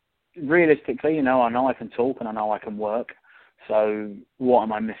 realistically, I know I can talk and I know I can work, so what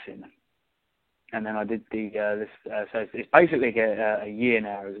am I missing? And then I did so it's basically a year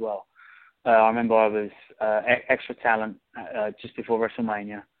now as well. I remember I was Extra Talent just before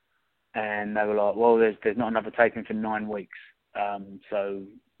WrestleMania, and they were like, well, there's not another taping for 9 weeks, so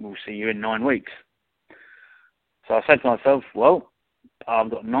we'll see you in 9 weeks. So I said to myself, well,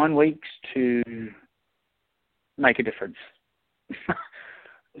 I've got 9 weeks to make a difference.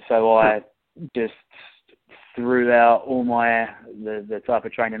 So I just threw out all the type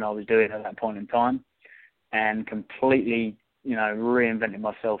of training I was doing at that point in time, and completely, reinvented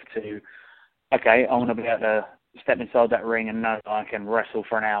myself to, okay, I want to be able to step inside that ring and know that I can wrestle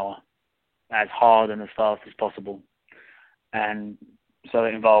for an hour as hard and as fast as possible. And so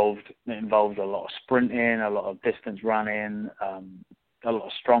it involved a lot of sprinting, a lot of distance running, a lot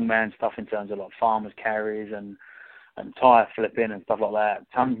of strongman stuff in terms of like farmers carries and tire flipping and stuff like that.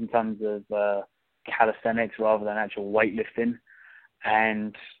 Tons and tons of calisthenics rather than actual weightlifting.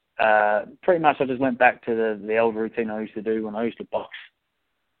 And pretty much I just went back to the old routine I used to do when I used to box.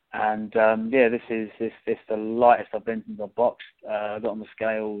 And this is the lightest I've been since I boxed. I got on the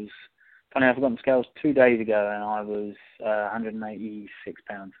scales. Funny enough, I got on the scales 2 days ago, and I was 186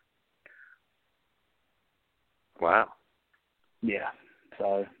 pounds. Wow. Yeah.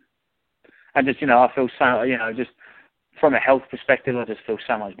 So, and just I feel so just from a health perspective, I just feel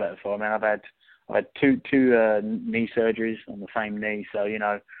so much better for it. I mean, I've had two knee surgeries on the same knee, so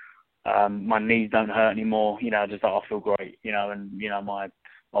my knees don't hurt anymore. Just I feel great. And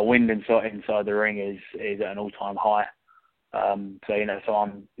my wind inside the ring is at an all-time high. So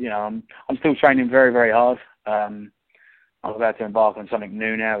I'm still training very, very hard. I'm about to embark on something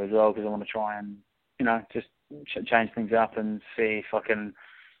new now as well, because I want to try and just change things up and see if I can,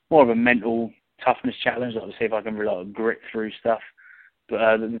 more of a mental toughness challenge, like to see if I can really grit through stuff.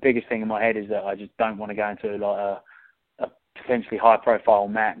 But the biggest thing in my head is that I just don't want to go into a potentially high-profile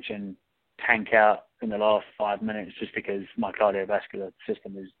match and tank out in the last 5 minutes just because my cardiovascular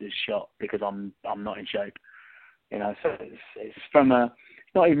system is shot because I'm not in shape. So it's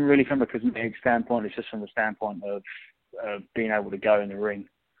not even really from a cosmetic standpoint. It's just from the standpoint of being able to go in the ring.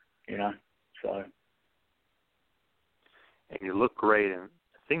 So. And you look great, and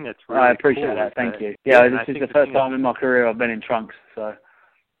the thing that's really I appreciate cool that. Thank you. Yeah, this is the first time in my career I've been in trunks. So.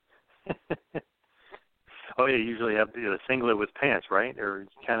 Oh yeah, you usually have a singlet with pants, right? Or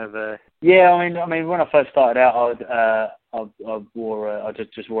kind of a. Yeah, I mean, when I first started out, I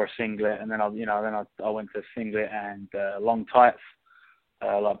just wore a singlet, and then I went to singlet and long tights,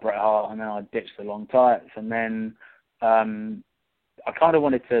 like Bret Hart, and then I ditched the long tights, and then I kind of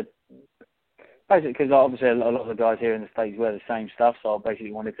wanted to. Basically, because obviously a lot of the guys here in the States wear the same stuff, so I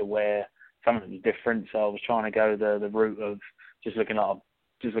basically wanted to wear something that was different. So I was trying to go the route of just looking like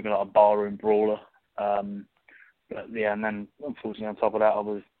a barroom brawler. But yeah, and then unfortunately on top of that, I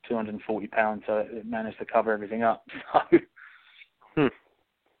was 240 pounds, so it managed to cover everything up. So.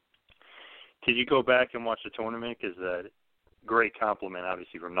 Did you go back and watch the tournament? Because great compliment,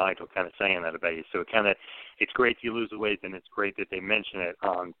 obviously, from Nigel kind of saying that about you. So it's great you lose the weight, and it's great that they mention it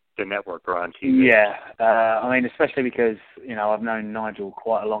on the network or on TV. Yeah, I mean, especially because, I've known Nigel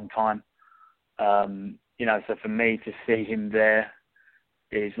quite a long time. So for me to see him there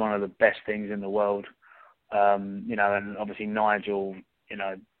is one of the best things in the world. And obviously Nigel,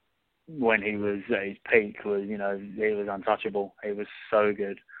 when he was at his peak, he was untouchable. He was so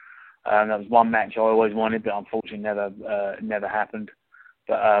good. That was one match I always wanted, but unfortunately never happened.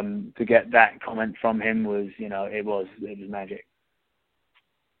 But to get that comment from him was, it was magic.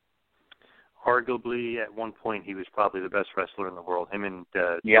 Arguably, at one point, he was probably the best wrestler in the world. Him and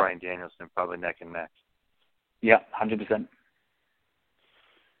Bryan Danielson probably neck and neck. Yeah, 100%.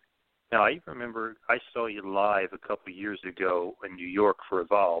 Now, I remember I saw you live a couple of years ago in New York for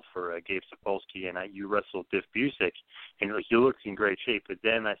Evolve for Gabe Sapolsky, and you wrestled Diff Busick, and you looked in great shape. But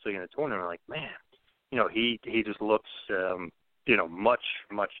then I saw you in the tournament, I'm like, man, he just looks, much,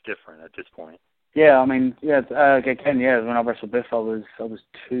 much different at this point. Yeah, I mean, again, when I wrestled Biff, I was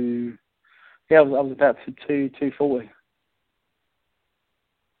about 240.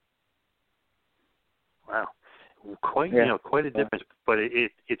 Wow. Quite a difference. But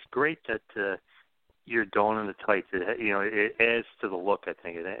it's great that you're donning the tights. It adds to the look. I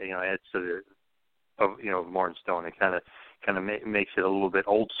think it adds to the of Martin Stone. It kind of makes it a little bit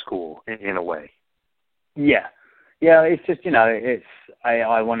old school in a way. Yeah. It's just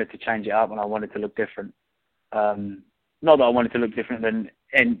I wanted to change it up and I wanted to look different. Not that I wanted to look different than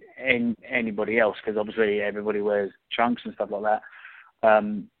anybody else, because obviously everybody wears trunks and stuff like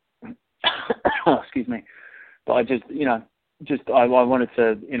that. Excuse me. But I I wanted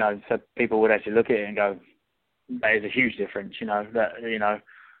to, so people would actually look at it and go, that is a huge difference,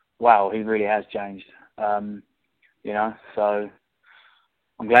 wow, he really has changed. So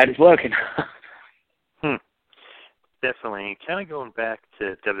I'm glad it's working. Definitely. Kind of going back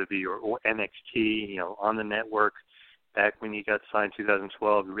to WWE or NXT, on the network, back when you got signed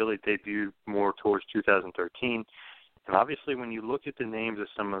 2012, you really debuted more towards 2013. And obviously when you look at the names of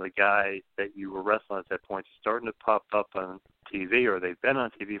some of the guys that you were wrestling at that point, starting to pop up on TV, or they've been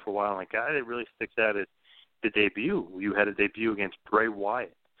on TV for a while, and a guy that really sticks out is the debut. You had a debut against Bray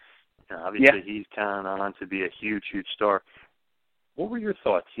Wyatt. Obviously he's kind of on to be a huge, huge star. What were your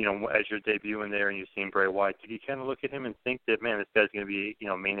thoughts, as you're debuting there and you've seen Bray Wyatt? Did you kind of look at him and think that, man, this guy's going to be,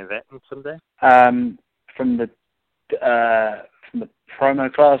 main eventing someday? From the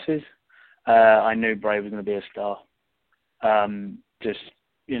promo classes, I knew Bray was going to be a star. And he's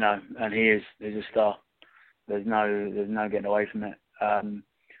a star. There's no getting away from it.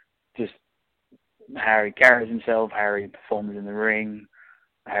 Just how he carries himself, how he performs in the ring,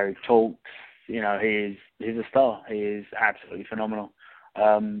 how he talks. He's a star. He is absolutely phenomenal.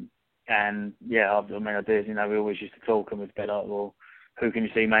 I did. We always used to talk and we'd be like, well, who can you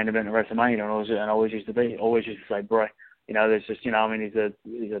see main event at WrestleMania? And I always used to say Bray. There's just, he's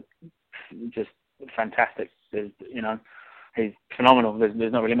a just fantastic. He's phenomenal.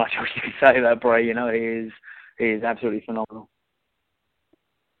 There's not really much else you can say about Bray. He is absolutely phenomenal.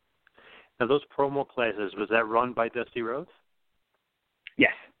 Now, those promo classes, was that run by Dusty Rhodes?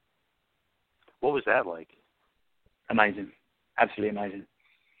 Yes. What was that like? Amazing. Absolutely amazing.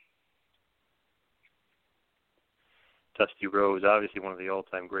 Dusty Rhodes, obviously one of the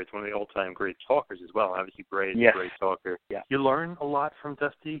all-time greats, one of the all-time great talkers as well. Obviously, Bray is a great talker. Yeah. You learn a lot from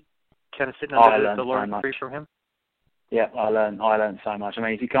Dusty? Kind of sitting under the learning tree from him? Yeah, I learned so much. I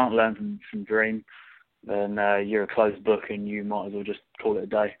mean, if you can't learn from Dream, then you're a closed book and you might as well just call it a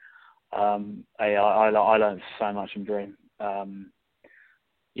day. I learned so much from Dream.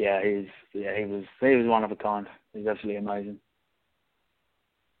 He was one of a kind. He's absolutely amazing.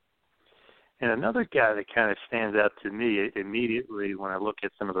 And another guy that kind of stands out to me immediately when I look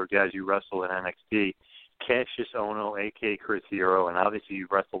at some of the guys you wrestle in NXT, Cassius Ohno, a.k.a. Chris Hero, and obviously you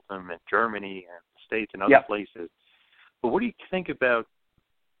wrestled him in Germany and the States and other places. But what do you think about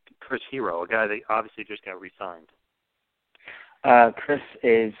Chris Hero, a guy that obviously just got re-signed? Chris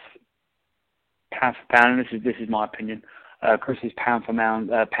is pound for pound, and this is my opinion. Chris is pound for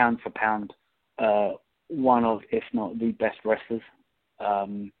pound, one of, if not the best wrestlers.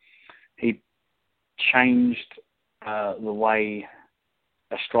 He changed the way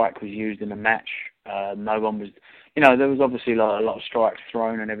a strike was used in a match. No one was, there was obviously a lot of strikes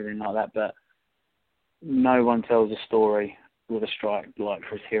thrown and everything like that, but no one tells a story with a strike like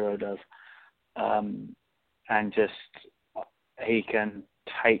Chris Hero does. And just, he can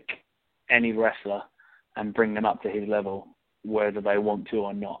take any wrestler and bring them up to his level, whether they want to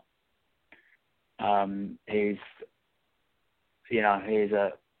or not. He's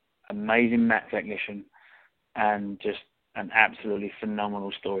a amazing mat technician and just an absolutely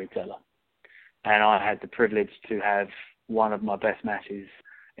phenomenal storyteller. And I had the privilege to have one of my best matches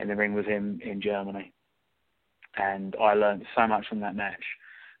in the ring with him in Germany. And I learned so much from that match.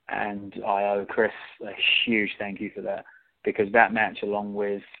 And I owe Chris a huge thank you for that, because that match, along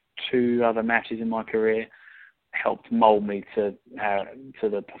with 2 other matches in my career, helped mold me to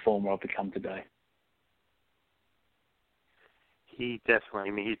the performer I've become today. He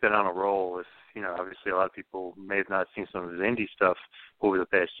definitely, he's been on a roll with, obviously a lot of people may have not seen some of his indie stuff over the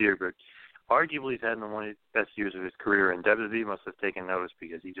past year, but arguably he's had one of the best years of his career, and WWE must have taken notice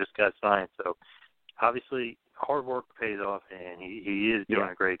because he just got signed. So obviously hard work pays off, and he is doing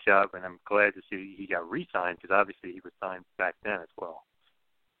a great job, and I'm glad to see he got re-signed, because obviously he was signed back then as well.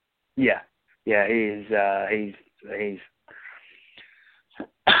 Yeah, he's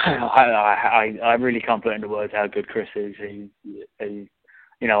I really can't put into words how good Chris is. He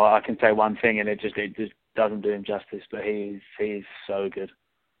I can say one thing and it just doesn't do him justice, but he's so good.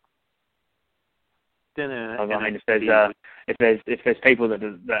 If there's people that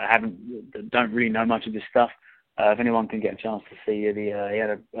don't really know much of this stuff, if anyone can get a chance to see it, he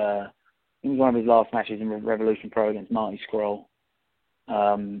had it was one of his last matches in Revolution Pro against Marty Scurll.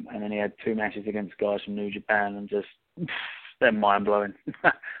 And then he had 2 matches against guys from New Japan, and just, they're mind-blowing.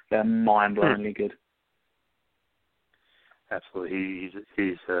 They're mind-blowingly good. Absolutely.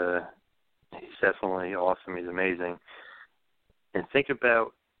 He's definitely awesome. He's amazing. And think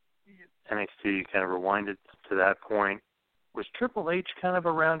about NXT, kind of rewinded to that point. Was Triple H kind of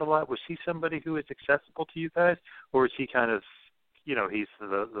around a lot? Was he somebody who was accessible to you guys? Or was he kind of, he's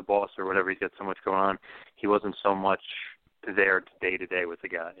the boss or whatever, he's got so much going on, he wasn't so much there day to day with the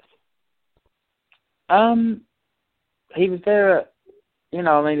guys? He was there, he's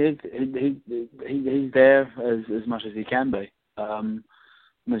there as much as he can be.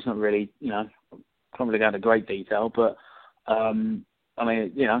 It's not really, can't really go into great detail, but,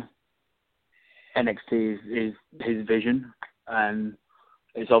 NXT is his vision, and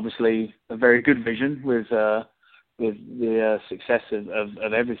it's obviously a very good vision with the success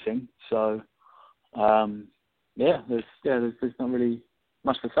of everything. So, there's not really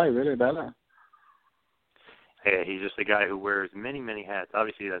much to say really about that. Yeah, he's just a guy who wears many, many hats.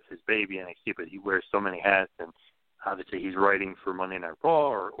 Obviously, that's his baby, NXT, but he wears so many hats, and obviously he's writing for Monday Night Raw,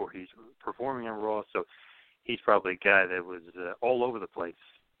 or he's performing on Raw, so he's probably a guy that was all over the place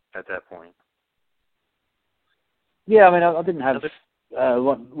at that point. Yeah, I didn't have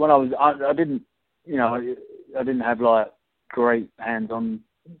when I was. I didn't, I didn't have like great hands-on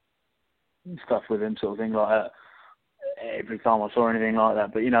stuff with him, sort of thing like that. Every time I saw anything like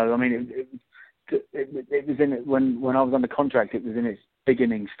that, but it was in it when I was under contract. It was in its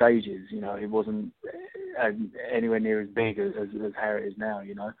beginning stages. It wasn't anywhere near as big as how it is now.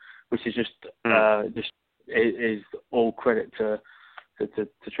 Which is just is all credit to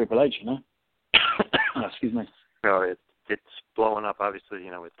Triple H. Excuse me. No, it's blowing up, obviously,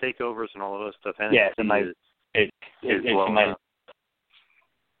 with takeovers and all of those stuff. And yeah, it's amazing. It's amazing. Up.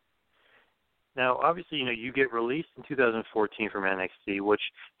 Now, obviously, you get released in 2014 from NXT, which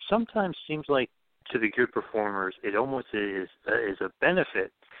sometimes seems like to the good performers, it almost is a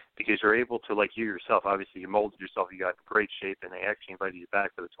benefit, because you're able to, like you yourself, obviously you molded yourself, you got in great shape, and they actually invited you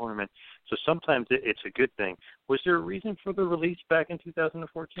back for the tournament. So sometimes it's a good thing. Was there a reason for the release back in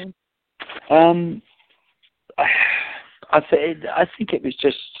 2014? I think it was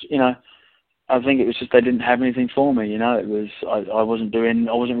just, I think it was just they didn't have anything for me. It was I wasn't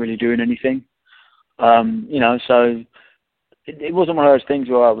really doing anything. So it wasn't one of those things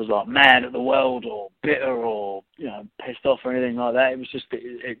where I was like mad at the world or bitter or pissed off or anything like that. It was just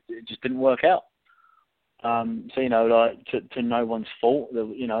it just didn't work out. So like to no one's fault. There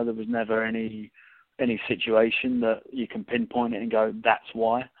was never any situation that you can pinpoint it and go, that's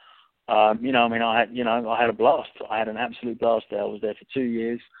why. I had a blast. I had an absolute blast there. I was there for 2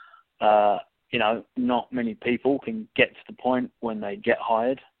 years. Not many people can get to the point when they get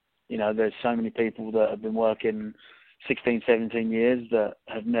hired. There's so many people that have been working 16, 17 years that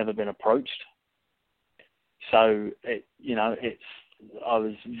have never been approached. So, I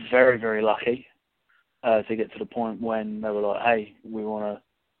was very, very lucky to get to the point when they were like, hey, we want to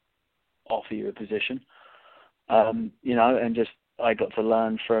offer you a position. And just, I got to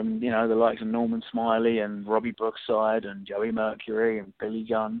learn from, the likes of Norman Smiley and Robbie Brookside and Joey Mercury and Billy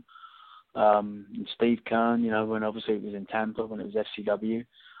Gunn, and Steve Kern, when obviously it was in Tampa, when it was FCW.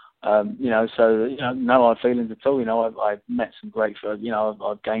 No hard feelings at all. I've met some great, I've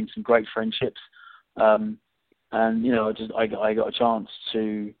gained some great friendships. And, I got a chance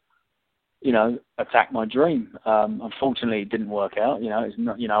to, attack my dream. Unfortunately, it didn't work out. It's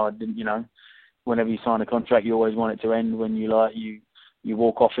not, I didn't, whenever you sign a contract, you always want it to end when you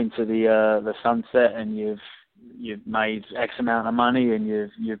walk off into the sunset and you've made X amount of money and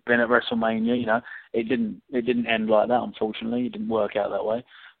you've been at WrestleMania. It didn't end like that. Unfortunately, it didn't work out that way.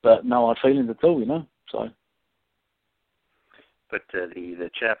 But no hard feelings at all. So. But the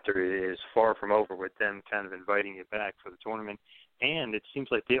chapter is far from over with them kind of inviting you back for the tournament, and it seems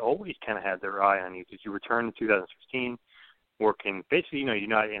like they always kind of had their eye on you, because you returned in 2016. Working, basically, you're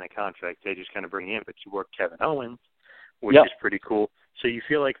not in a contract. They just kind of bring you in, but you work Kevin Owens, which is pretty cool. So you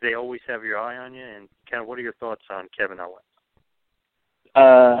feel like they always have your eye on you, and kind of what are your thoughts on Kevin Owens?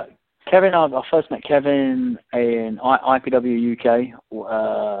 Kevin, I first met Kevin in IPW UK,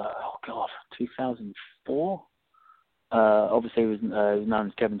 2004. Obviously, he was known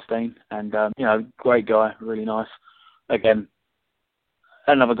as Kevin Steen, and, great guy, really nice. Again,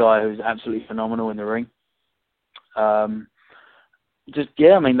 another guy who's absolutely phenomenal in the ring. They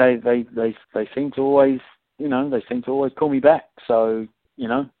seem to always, call me back. So,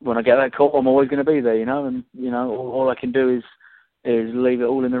 when I get that call, I'm always going to be there, and, all I can do is leave it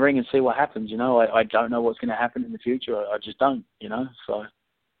all in the ring and see what happens. I don't know what's going to happen in the future. I just don't, so.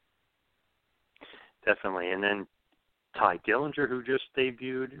 definitely. And then Ty Dillinger, who just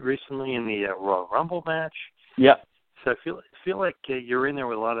debuted recently in the Royal Rumble match. Yep. So I feel like you're in there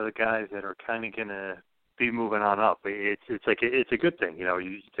with a lot of the guys that are kind of gonna be moving on up. It's a good thing, you know.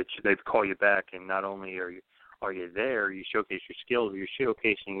 They call you back, and not only are you there, you showcase your skills. You're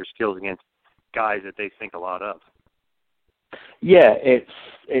showcasing your skills against guys that they think a lot of. Yeah,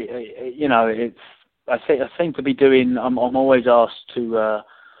 I seem to be doing. I'm always asked to.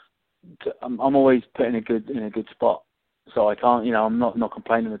 I'm always put in a good spot, so I can't. You know, I'm not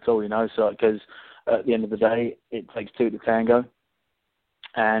complaining at all. You know, so because at the end of the day, it takes two to tango,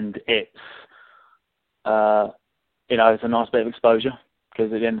 and it's it's a nice bit of exposure.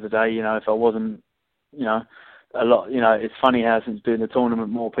 Because at the end of the day, you know, if I wasn't, you know, a lot, you know, it's funny how since doing the tournament,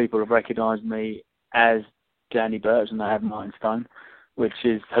 more people have recognised me as Danny Burch than they have Martin Stone, which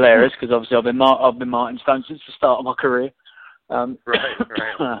is hilarious because obviously I've been Martin Stone since the start of my career.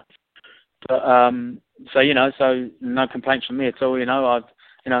 Right. But so no complaints from me at all. You know,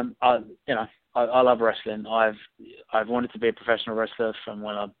 I love wrestling. I've wanted to be a professional wrestler from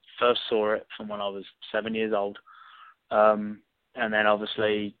when I first saw it, from when I was 7 years old, and then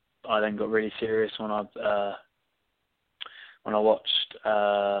obviously I then got really serious when I watched.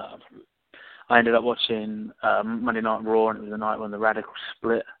 I ended up watching Monday Night Raw, and it was the night when the Radical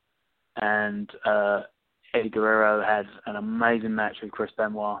split, and Eddie Guerrero had an amazing match with Chris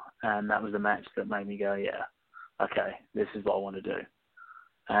Benoit, and that was the match that made me go, yeah, okay, this is what I want to do.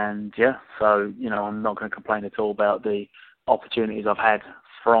 And yeah, so, you know, I'm not going to complain at all about the opportunities I've had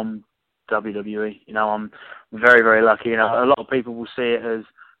from WWE. You know, I'm very, very lucky. You know, a lot of people will see it as,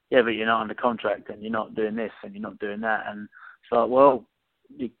 yeah, but you're not under contract and you're not doing this and you're not doing that. And it's like, well,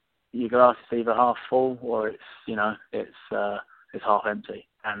 your glass is either half full or it's, you know, it's half empty.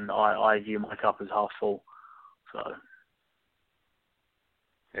 And I view my cup as half full. So.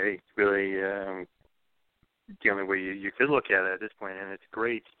 Hey, really, the only way you could look at it at this point, and it's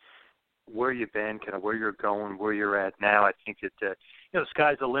great where you've been, kind of where you're going, where you're at now. I think that, you know, the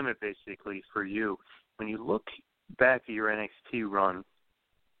sky's the limit basically for you. When you look back at your NXT run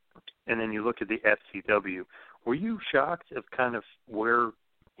and then you look at the FCW, were you shocked of kind of where,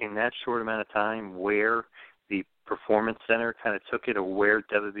 in that short amount of time, where the Performance Center kind of took it, or where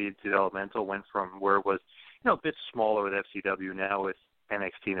WWE Developmental went from where it was, you know, a bit smaller with FCW, now with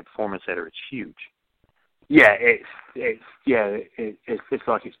NXT and the Performance Center, it's huge. Yeah, it's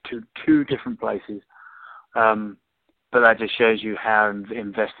like it's two different places, but that just shows you how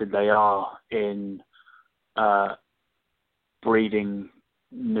invested they are in breeding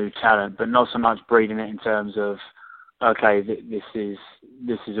new talent, but not so much breeding it in terms of, okay, this is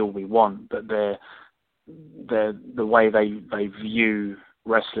all we want, but the way they view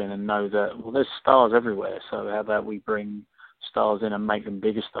wrestling and know that, well, there's stars everywhere, so how about we bring stars in and make them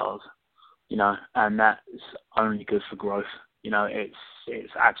bigger stars, you know, and that's only good for growth. You know,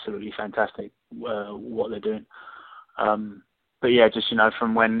 it's absolutely fantastic what they're doing. But yeah, just, you know,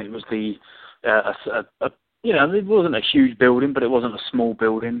 from when it was you know, it wasn't a huge building, but it wasn't a small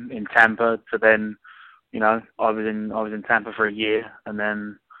building in Tampa, to then, you know, I was in Tampa for a year, and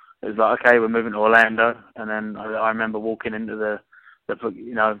then it was like, okay, we're moving to Orlando, and then I remember walking into the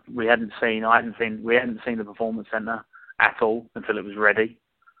you know, we hadn't seen the Performance Center at all until it was ready,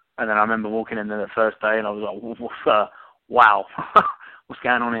 and then I remember walking in there the first day, and I was like, wow, what's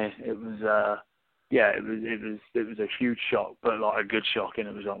going on here? It was it was a huge shock, but like a good shock, and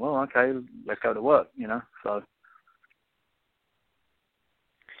it was like, well, okay, let's go to work, you know, so.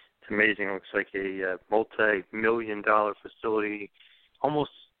 It's amazing. It looks like a multi-million-dollar facility,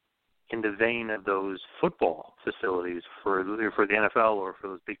 almost in the vein of those football facilities for the NFL or for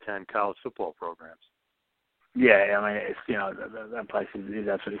those big-time college football programs. Yeah, I mean, it's, you know, that place is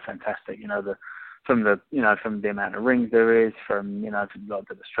absolutely fantastic. You know, from the amount of rings there is, from, you know, to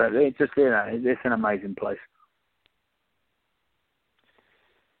the straight, it's just, you know, it's an amazing place.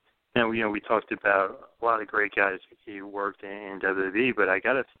 Now, you know, we talked about a lot of great guys who worked in WWE, but I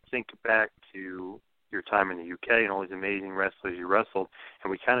got to think back to your time in the UK and all these amazing wrestlers you wrestled,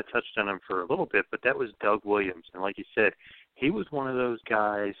 and we kind of touched on them for a little bit, but that was Doug Williams. And like you said, he was one of those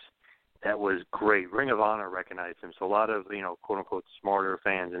guys that was great. Ring of Honor recognized him, so a lot of, you know, quote-unquote smarter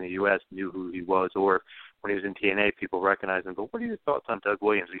fans in the U.S. knew who he was, or when he was in TNA, people recognized him. But what are your thoughts on Doug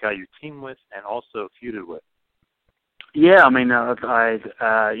Williams, the guy you teamed with and also feuded with? Yeah, I mean, I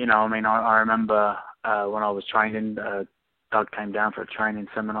remember when I was training, Doug came down for a training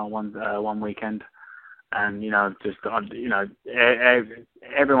seminar one weekend, and, you know, just, you know,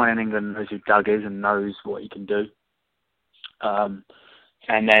 everyone in England knows who Doug is and knows what he can do.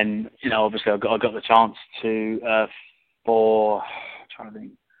 And then, you know, obviously I got the chance to, I'm trying to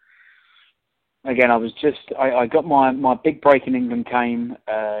think, again, I got my big break in England came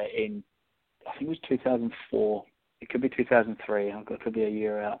in, I think it was 2004. It could be 2003. It could be a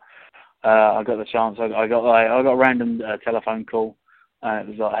year out. I got the chance. I got a random telephone call. It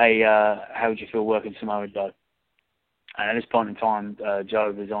was like, hey, how would you feel working Samoa Joe? And at this point in time,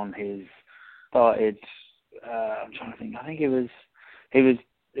 Joe was on his started. I'm trying to think. I think he was. I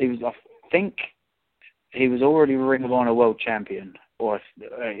think he was already Ring of Honor World Champion, or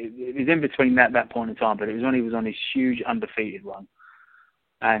it was in between that point in time. But it was when he was on his huge undefeated run,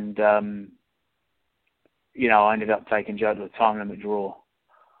 and I ended up taking Joe to a time limit draw,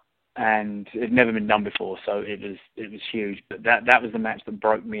 and it had never been done before, so it was huge. But that was the match that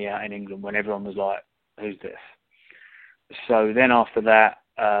broke me out in England when everyone was like, "Who's this?" So then after that,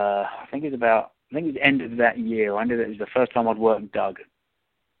 I think it was the end of that year. It was the first time I'd worked Doug.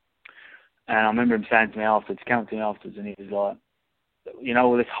 And I remember him saying to me afterwards, and he was like,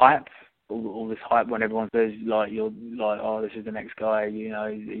 all this hype, all this hype when everyone says, like, you're like, oh, this is the next guy,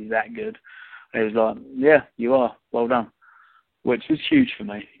 he's that good. And he was like, yeah, you are, well done. Which was huge for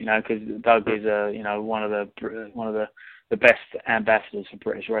me, because Doug is, one of the best ambassadors for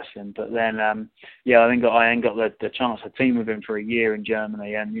British wrestling. But then, I then got the chance to team with him for a year in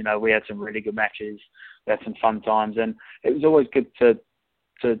Germany, and we had some really good matches, we had some fun times, and it was always good to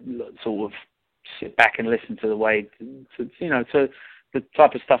sort of sit back and listen to the way to the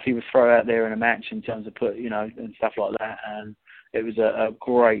type of stuff he would throw out there in a match in terms of and stuff like that. And it was a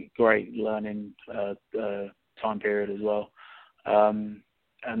great learning time period as well. And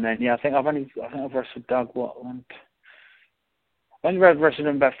then I think I've wrestled Doug I've only wrestled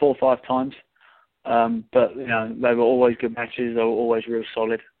him about 4 or 5 times, but they were always good matches. They were always real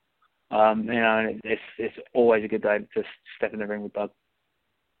solid. And it's always a good day to step in the ring with Doug.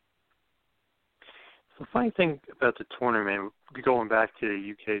 The funny thing about the tournament, going back to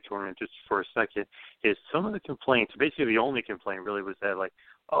the UK tournament just for a second, is some of the complaints, basically the only complaint really was that, like,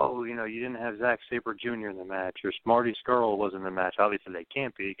 oh, you didn't have Zack Sabre Jr. in the match, or Marty Scurll was in the match. Obviously they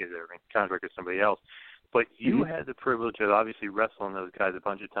can't be because they're in contract with somebody else. But you had the privilege of obviously wrestling those guys a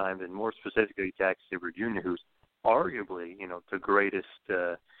bunch of times, and more specifically Zack Sabre Jr., who's arguably, the greatest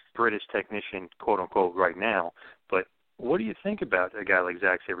British technician, quote-unquote, right now. But what do you think about a guy like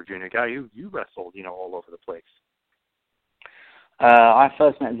Zack Sabre Jr., a guy you wrestled, all over the place? I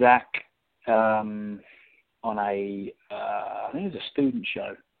first met Zack on I think it was a student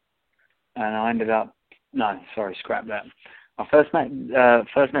show, and I ended up, scrap that. I first met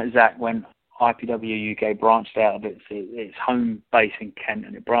Zack when IPW UK branched out of its home base in Kent,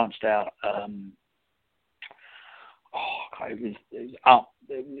 and it branched out.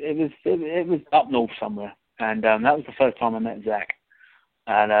 It was up north somewhere, and that was the first time I met Zack,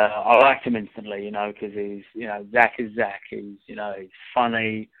 and I liked him instantly, because he's, Zack is Zack. He's, he's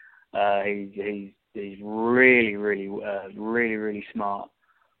funny. He's really, really smart.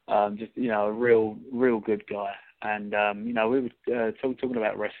 Just a real good guy. And we were talking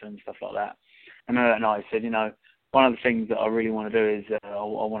about wrestling and stuff like that. And that night I said, one of the things that I really want to do is I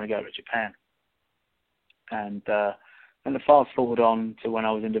want to go to Japan. And the fast forward on to when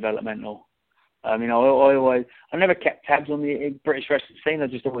I was in developmental. I never kept tabs on the British wrestling scene. I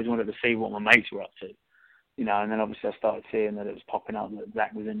just always wanted to see what my mates were up to. And then obviously I started seeing that it was popping up that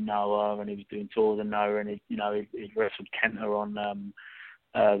Zack was in Noah, and he was doing tours in Noah, and he wrestled Kenta on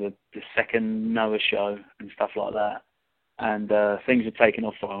the second Noah show and stuff like that. And things were taking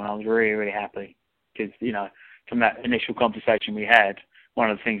off for him, and I was really, really happy because, from that initial conversation we had,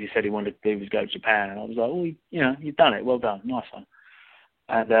 one of the things he said he wanted to do was go to Japan, and I was like, well, you've done it, well done, nice one.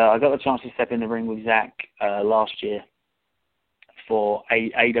 And I got the chance to step in the ring with Zack last year for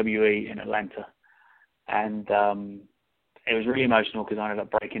AWE in Atlanta. And it was really emotional because I ended up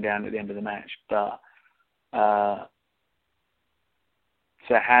breaking down at the end of the match. But to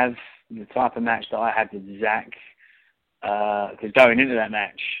have the type of match that I had with Zack, because going into that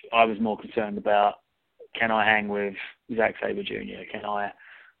match, I was more concerned about, can I hang with Zack Sabre Jr.? Can I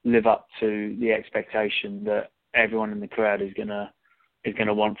live up to the expectation that everyone in the crowd is gonna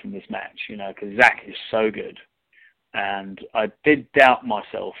want from this match? Because Zack is so good. And I did doubt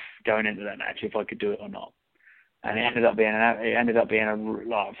myself going into that match if I could do it or not. And it ended up being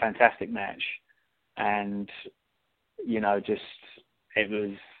a fantastic match. And it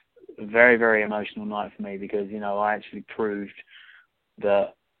was a very, very emotional night for me because I actually proved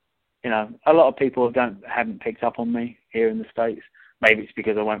that a lot of people haven't picked up on me here in the States. Maybe it's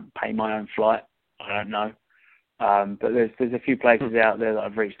because I won't pay my own flight. I don't know. But there's a few places out there that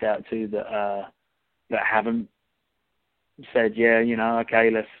I've reached out to that haven't said, okay,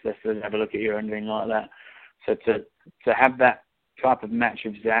 let's have a look at you or anything like that. So to have that type of match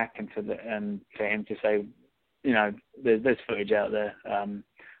with Zach, and for him to say, you know, there's footage out there.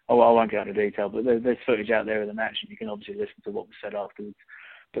 I won't go into detail, but there's footage out there of the match, and you can obviously listen to what was said afterwards.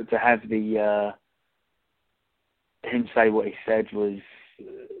 But to have him say what he said was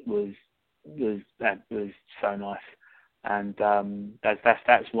so nice, and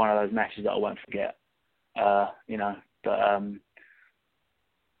that's one of those matches that I won't forget. You know, but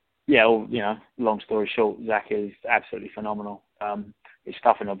yeah, well, you know, long story short, Zach is absolutely phenomenal. His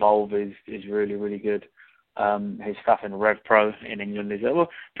stuff in Evolve is really, really good. His stuff in Rev Pro in England is, well,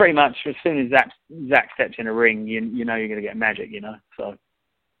 pretty much as soon as Zach steps in a ring, you know you're going to get magic, you know. So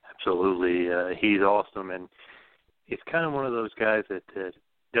absolutely, he's awesome, and it's kind of one of those guys that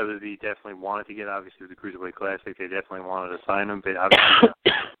WWE definitely wanted to get. Obviously, with the Cruiserweight Classic, they definitely wanted to sign him, but obviously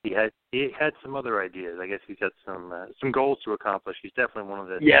he had some other ideas. I guess he's got some goals to accomplish. He's definitely one of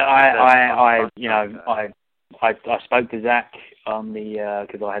the I spoke to Zach on the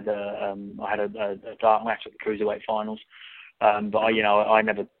because I had a dark match at the Cruiserweight Finals, but I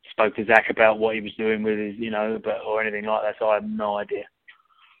never spoke to Zach about what he was doing with his or anything like that, so I have no idea.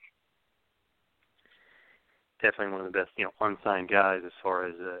 Definitely one of the best unsigned guys as far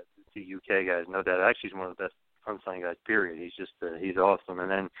as the UK guys. No doubt. Actually, he's one of the best unsigned guys. Period. He's just he's awesome. And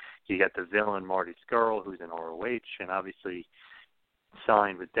then you got the villain Marty Scurll, who's in ROH, and obviously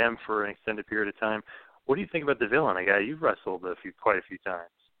signed with them for an extended period of time. What do you think about the villain? A guy you've wrestled quite a few times.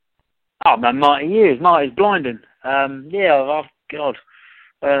 Oh man, Marty's blinding. God.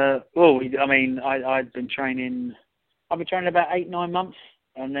 I've been training about 8-9 months,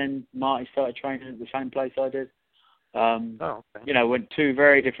 and then Marty started training at the same place I did. Okay. Went two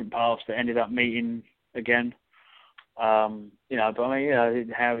very different paths that ended up meeting again. How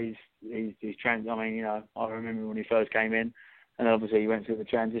he's trans. I remember when he first came in. And obviously he went through the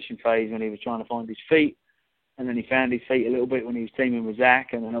transition phase when he was trying to find his feet. And then he found his feet a little bit when he was teaming with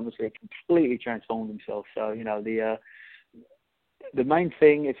Zach. And then obviously he completely transformed himself. So, the main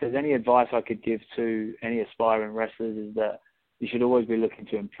thing, if there's any advice I could give to any aspiring wrestlers, is that you should always be looking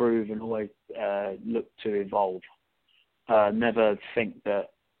to improve and always look to evolve. Never think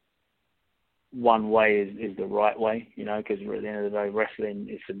that one way is the right way, because at the end of the day, wrestling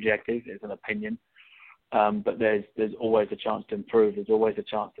is subjective. It's an opinion. But there's always a chance to improve. There's always a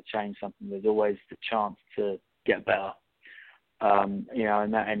chance to change something. There's always the chance to get better.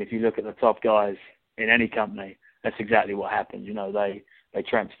 And if you look at the top guys in any company, that's exactly what happens. They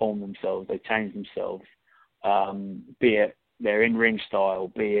transform themselves. They change themselves. Be it their in-ring style,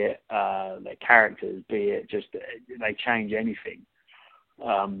 be it their characters, be it just they change anything.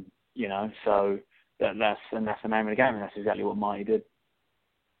 So that's the name of the game, and that's exactly what Marty did.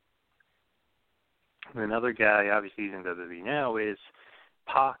 Another guy, obviously he's in WWE now, is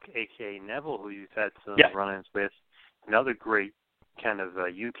Pac, a.k.a. Neville, who you've had some run-ins with. Another great kind of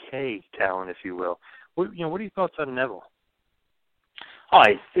UK talent, if you will. What are your thoughts on Neville? Oh,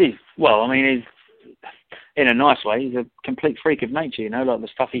 he's in a nice way. He's a complete freak of nature. Like the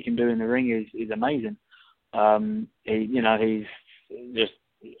stuff he can do in the ring is amazing. He's just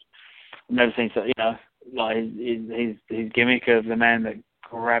I've never seen so. Like his gimmick of the man that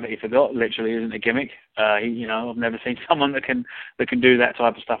gravity forgot literally isn't a gimmick. I've never seen someone that can do that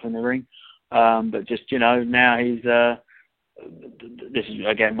type of stuff in the ring. But just now he's this is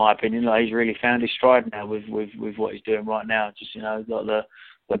again my opinion. Like he's really found his stride now with what he's doing right now. Just like the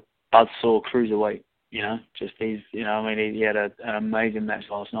buzzsaw cruiserweight. Just he had an amazing match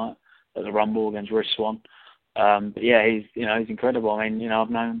last night at the Rumble against Rich Swann. But yeah, he's incredible. I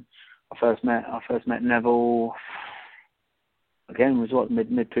first met Neville. Again, was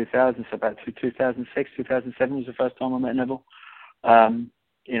mid 2000s, so about 2006, 2007 was the first time I met Neville. And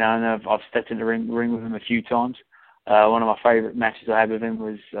I've stepped in the ring with him a few times. One of my favourite matches I had with him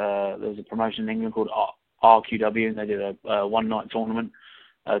was there was a promotion in England called RQW, and they did a one-night tournament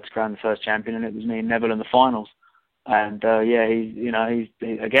to crown the first champion, and it was me and Neville in the finals. And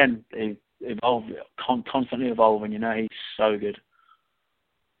he's evolved, constantly evolving. He's so good.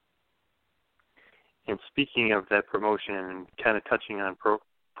 And speaking of that promotion and kind of touching on Pro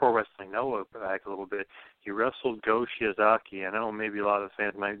Wrestling Noah back a little bit, you wrestled Go Shiozaki. I know maybe a lot of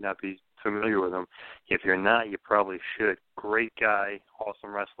fans might not be familiar with him. If you're not, you probably should. Great guy,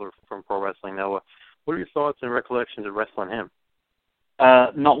 awesome wrestler from Pro Wrestling Noah. What are your thoughts and recollections of wrestling him?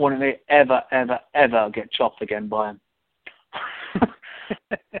 Not wanting to ever get chopped again by him. That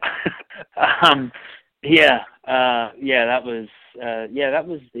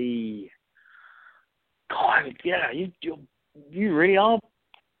was the. God, yeah, you really are.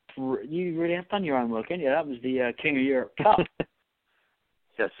 You really have done your own work, haven't you? That was the King of Europe Cup.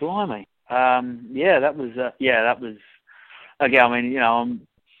 Yes, blimey. That was again, I mean,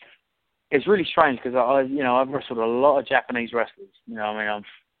 it's really strange because I've wrestled a lot of Japanese wrestlers. I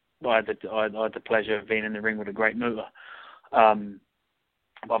had the pleasure of being in the ring with a Great Muta.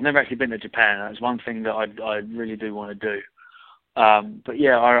 But I've never actually been to Japan. That's one thing that I really do want to do. But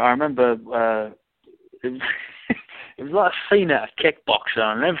yeah, I remember it was like a scene at a Kickboxer.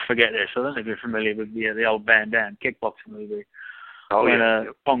 I'll never forget this. I don't know if you're familiar with the old Van Damme Kickboxing movie. Oh, when yeah.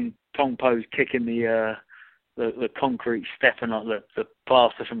 Pong Po's kicking the concrete step and like the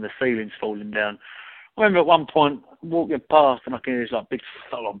plaster from the ceiling's falling down. I remember at one point walking past and I can hear this like big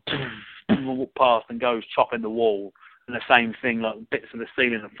walk past and goes chopping the wall, and the same thing, like bits of the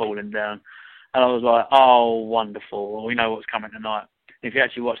ceiling are falling down. And I was like, oh, wonderful. We know what's coming tonight. If you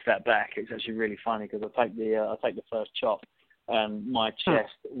actually watch that back, it's actually really funny because I take the first chop and my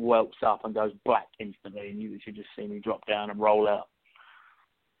chest welts up and goes black instantly, and you just see me drop down and roll out.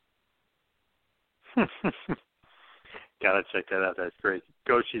 Gotta check that out. That's great.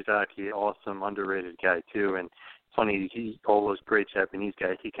 Go Shiozaki, awesome, underrated guy too. And funny, all those great Japanese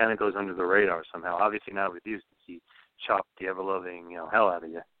guys, he kind of goes under the radar somehow. Obviously not with you, since he chopped the ever-loving hell out of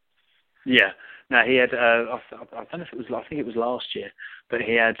you. Yeah. No, he had. I don't know if it was. I think it was last year, but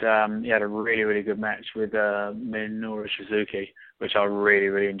he had a really, really good match with Minoru Suzuki, which I really,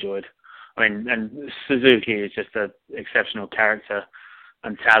 really enjoyed. I mean, and Suzuki is just an exceptional character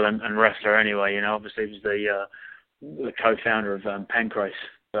and talent and wrestler anyway. Obviously he was the co-founder of Pancrase,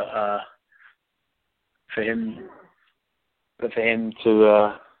 but for him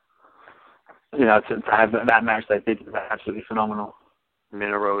to have that match they did was absolutely phenomenal.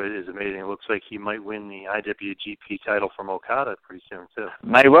 Minoru is amazing. It looks like he might win the IWGP title from Okada pretty soon too.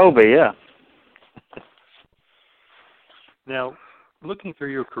 May well be, yeah. Now, looking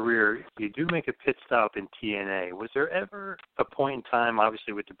through your career, you do make a pit stop in TNA. Was there ever a point in time,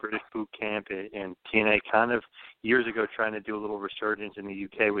 obviously with the British boot camp and TNA kind of years ago trying to do a little resurgence in the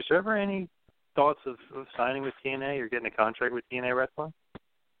UK, was there ever any thoughts of signing with TNA or getting a contract with TNA Wrestling?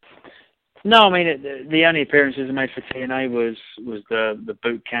 No, I mean, the only appearances I made for TNA was the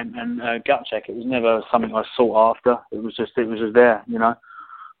boot camp and gut check. It was never something I sought after. It was just there,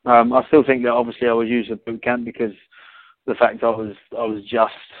 I still think that obviously I was used at boot camp because the fact I was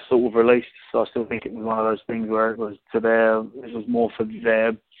just sort of released, so I still think it was one of those things where it was more for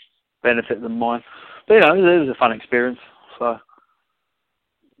their benefit than mine. But it was a fun experience. So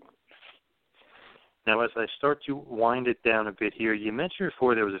now, as I start to wind it down a bit here, you mentioned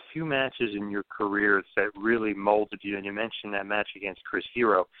before there was a few matches in your career that really molded you, and you mentioned that match against Chris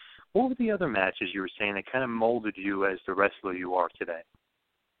Hero. What were the other matches you were saying that kind of molded you as the wrestler you are today?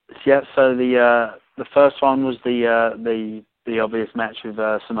 Yeah, so the first one was the obvious match with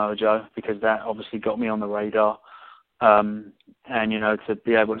Samoa Joe, because that obviously got me on the radar, and to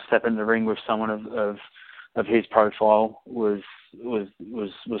be able to step in the ring with someone of his profile was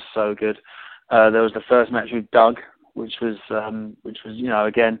so good. There was the first match with Doug, which was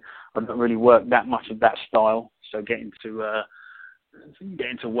again, I've not really worked that much of that style, so getting to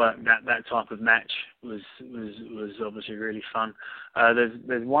work that type of match was obviously really fun.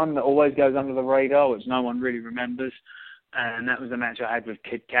 There's one that always goes under the radar, which no one really remembers, and that was the match I had with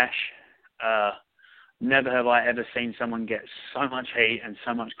Kid Cash. Never have I ever seen someone get so much heat and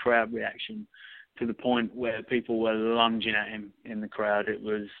so much crowd reaction to the point where people were lunging at him in the crowd. It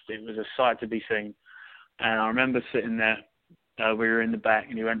was a sight to be seen. And I remember sitting there, we were in the back,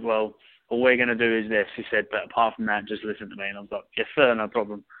 and he went, well, all we're going to do is this. He said, but apart from that, just listen to me. And I was like, yes, sir, no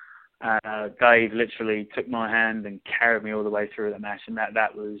problem. Dave literally took my hand and carried me all the way through that match. And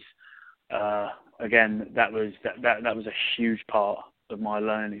that was, again, that was a huge part of my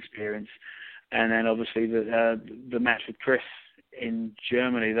learning experience. And then obviously the match with Chris in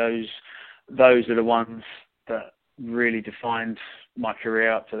Germany, those are the ones that really defined my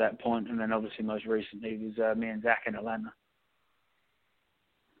career up to that point. And then obviously most recently was me and Zach in Atlanta.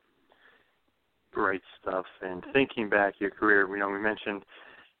 Great stuff. And thinking back your career, we mentioned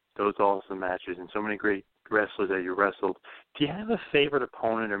those awesome matches and so many great wrestlers that you wrestled. Do you have a favorite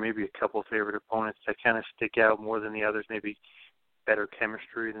opponent or maybe a couple of favorite opponents that kind of stick out more than the others, maybe better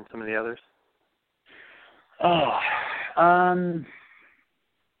chemistry than some of the others?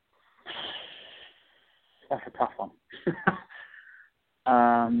 That's a tough one.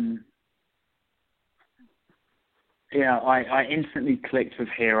 I instantly clicked with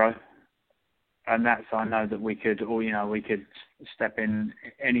Hero, and that's, I know that we could step in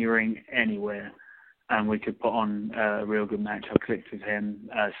any ring anywhere, and we could put on a real good match. I clicked with him.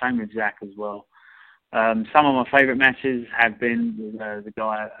 Same with Zach as well. Some of my favourite matches have been with the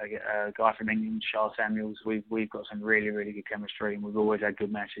guy from England, Charles Samuels. We've got some really, really good chemistry, and we've always had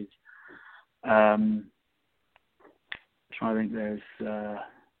good matches. trying to think.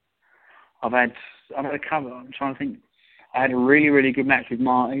 I've had a couple. I'm trying to think. I had a really, really good match with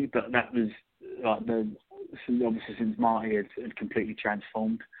Marty, but that was like obviously since Marty had completely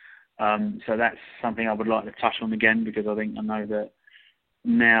transformed. So that's something I would like to touch on again, because I know that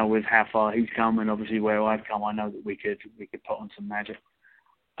now with how far he's come and obviously where I've come, I know that we could put on some magic.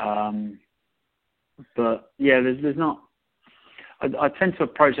 But yeah, there's not. I tend to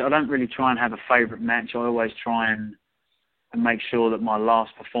approach it. I don't really try and have a favourite match. I always try and make sure that my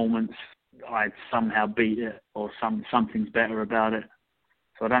last performance, I'd somehow beat it, or something's better about it.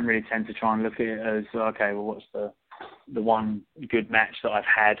 So I don't really tend to try and look at it as, okay, well, what's the one good match that I've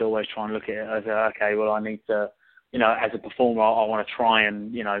had. I always try and look at it as, okay, well, I need to, as a performer, I want to try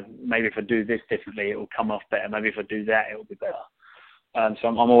and, maybe if I do this differently, it will come off better. Maybe if I do that, it will be better. So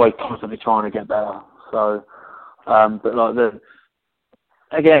I'm always constantly trying to get better. So, but like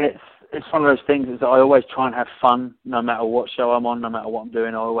again, it's one of those things is that I always try and have fun, no matter what show I'm on, no matter what I'm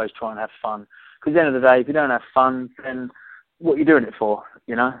doing. I always try and have fun. Because at the end of the day, if you don't have fun, then what are you doing it for?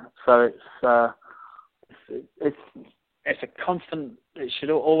 So it's a constant. It should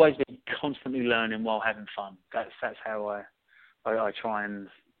always be constantly learning while having fun. That's how I try and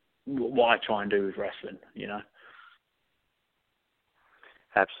what I try and do with wrestling.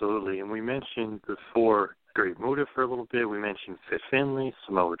 Absolutely, and we mentioned before Great Muta for a little bit. We mentioned Fit Finlay,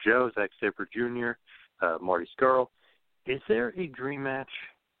 Samoa Joe, Zack Sabre Jr., Marty Scurll. Is there a dream match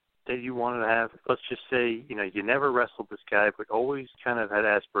that you wanted to have? Let's just say, you never wrestled this guy, but always kind of had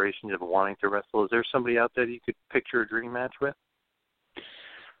aspirations of wanting to wrestle. Is there somebody out there that you could picture a dream match with?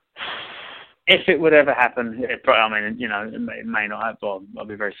 If it would ever happen, it may not happen. Well, I'll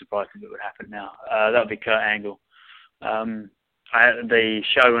be very surprised if it would happen now. That would be Kurt Angle. At the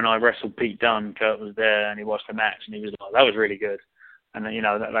show when I wrestled Pete Dunne, Kurt was there and he watched the match and he was like, that was really good. And then,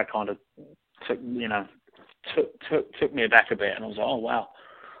 that kind of took me aback a bit, and I was like, oh, wow.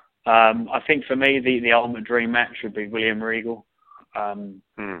 I think for me, the ultimate dream match would be William Regal.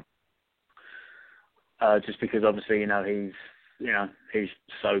 Just because obviously, he's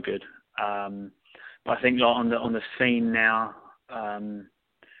so good. But I think like on the scene now, I've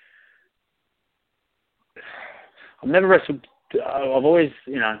never wrestled. I've always,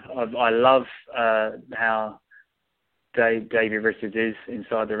 I love how Davey Richards is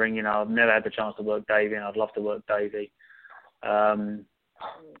inside the ring. I've never had the chance to work Davey, and I'd love to work Davey. I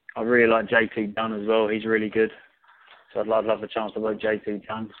really like JT Dunn as well. He's really good. So I'd love the chance to work JT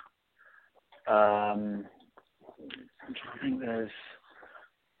Dunn. I'm trying to think there's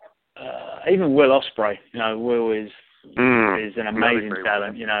even Will Ospreay. Will is an amazing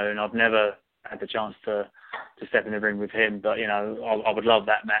talent, and I've never had the chance to step in the ring with him, but I would love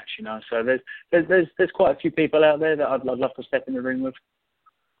that match. So there's quite a few people out there that I'd love to step in the ring with.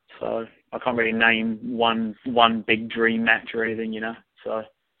 So I can't really name one big dream match or anything, So.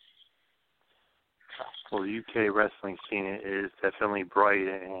 Well, the UK wrestling scene is definitely bright,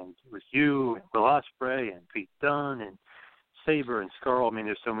 and with you, and Will Ospreay, and Pete Dunne, and Sabre, and Scurll. I mean,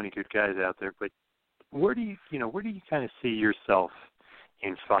 there's so many good guys out there. But where do you kind of see yourself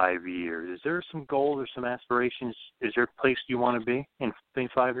in 5 years? Is there some goals or some aspirations? Is there a place you want to be in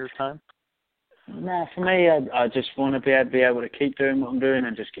 5 years' time? No, for me, I just want to be able to keep doing what I'm doing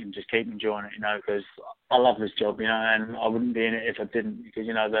and just keep enjoying it, because I love this job, and I wouldn't be in it if I didn't, because,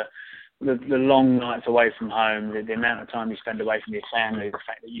 the long nights away from home, the amount of time you spend away from your family, the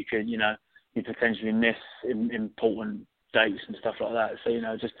fact that you could, you potentially miss important dates and stuff like that. So,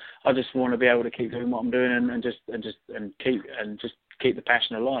 I just want to be able to keep doing what I'm doing and keep the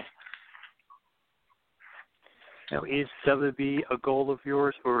passion alive. Now, is WB a goal of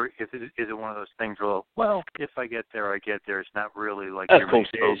yours, or is it one of those things where, well, if I get there, I get there? It's not really like. Of course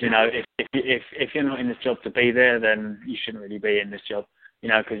it is. If you're not in this job to be there, then you shouldn't really be in this job.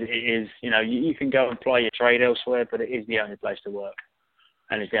 Because it is. You can go and apply your trade elsewhere, but it is the only place to work,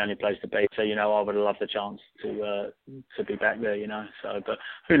 and it's the only place to be. So I would love the chance to be back there. So, but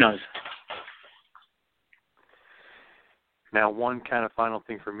who knows? Now, one kind of final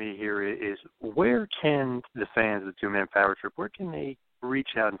thing for me here is, where can the fans of the Two-Man Power Trip, where can they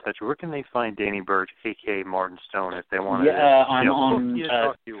reach out and touch? Where can they find Danny Burch, a.k.a. Martin Stone, if they want to? Yeah, I'm on.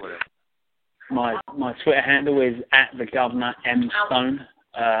 Talk to you, whatever. My Twitter handle is @theGovernorMStone.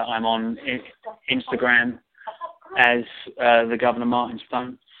 I'm on Instagram as the Governor Martin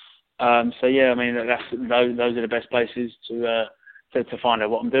Stone. So yeah, I mean those are the best places to find out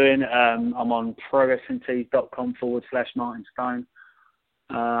what I'm doing. I'm on ProWrestlingTees.com/Martin Stone.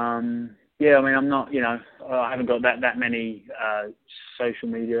 Yeah, I mean I'm not, I haven't got that many social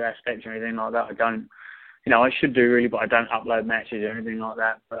media aspects or anything like that. I don't, I should do really, but I don't upload matches or anything like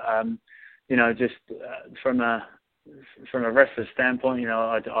that. But just from a from a wrestler standpoint,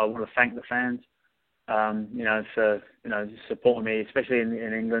 I want to thank the fans, for supporting me, especially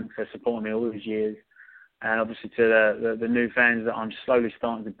in England, for supporting me all these years, and obviously to the new fans that I'm slowly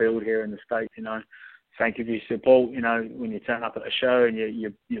starting to build here in the States. Thank you for your support. When you turn up at a show and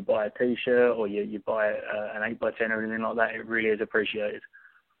you buy a T-shirt or you buy an 8x10 or anything like that, it really is appreciated.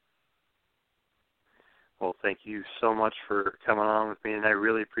 Well, thank you so much for coming on with me, and I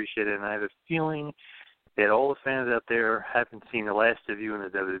really appreciate it. And I have a feeling that all the fans out there haven't seen the last of you in the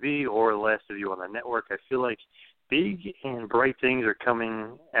WWE or the last of you on the network. I feel like big and bright things are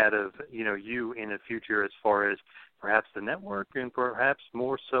coming out of you in the future, as far as perhaps the network and perhaps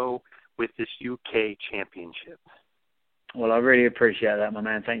more so with this UK championship. Well, I really appreciate that, my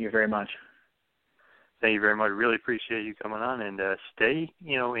man. Thank you very much. Thank you very much. Really appreciate you coming on, and stay,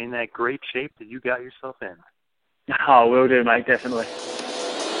 in that great shape that you got yourself in. Oh, will do, mate. Definitely.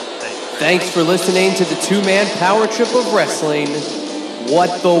 Thanks for listening to the two-man power trip of wrestling.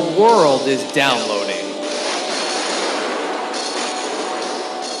 What the world is downloading.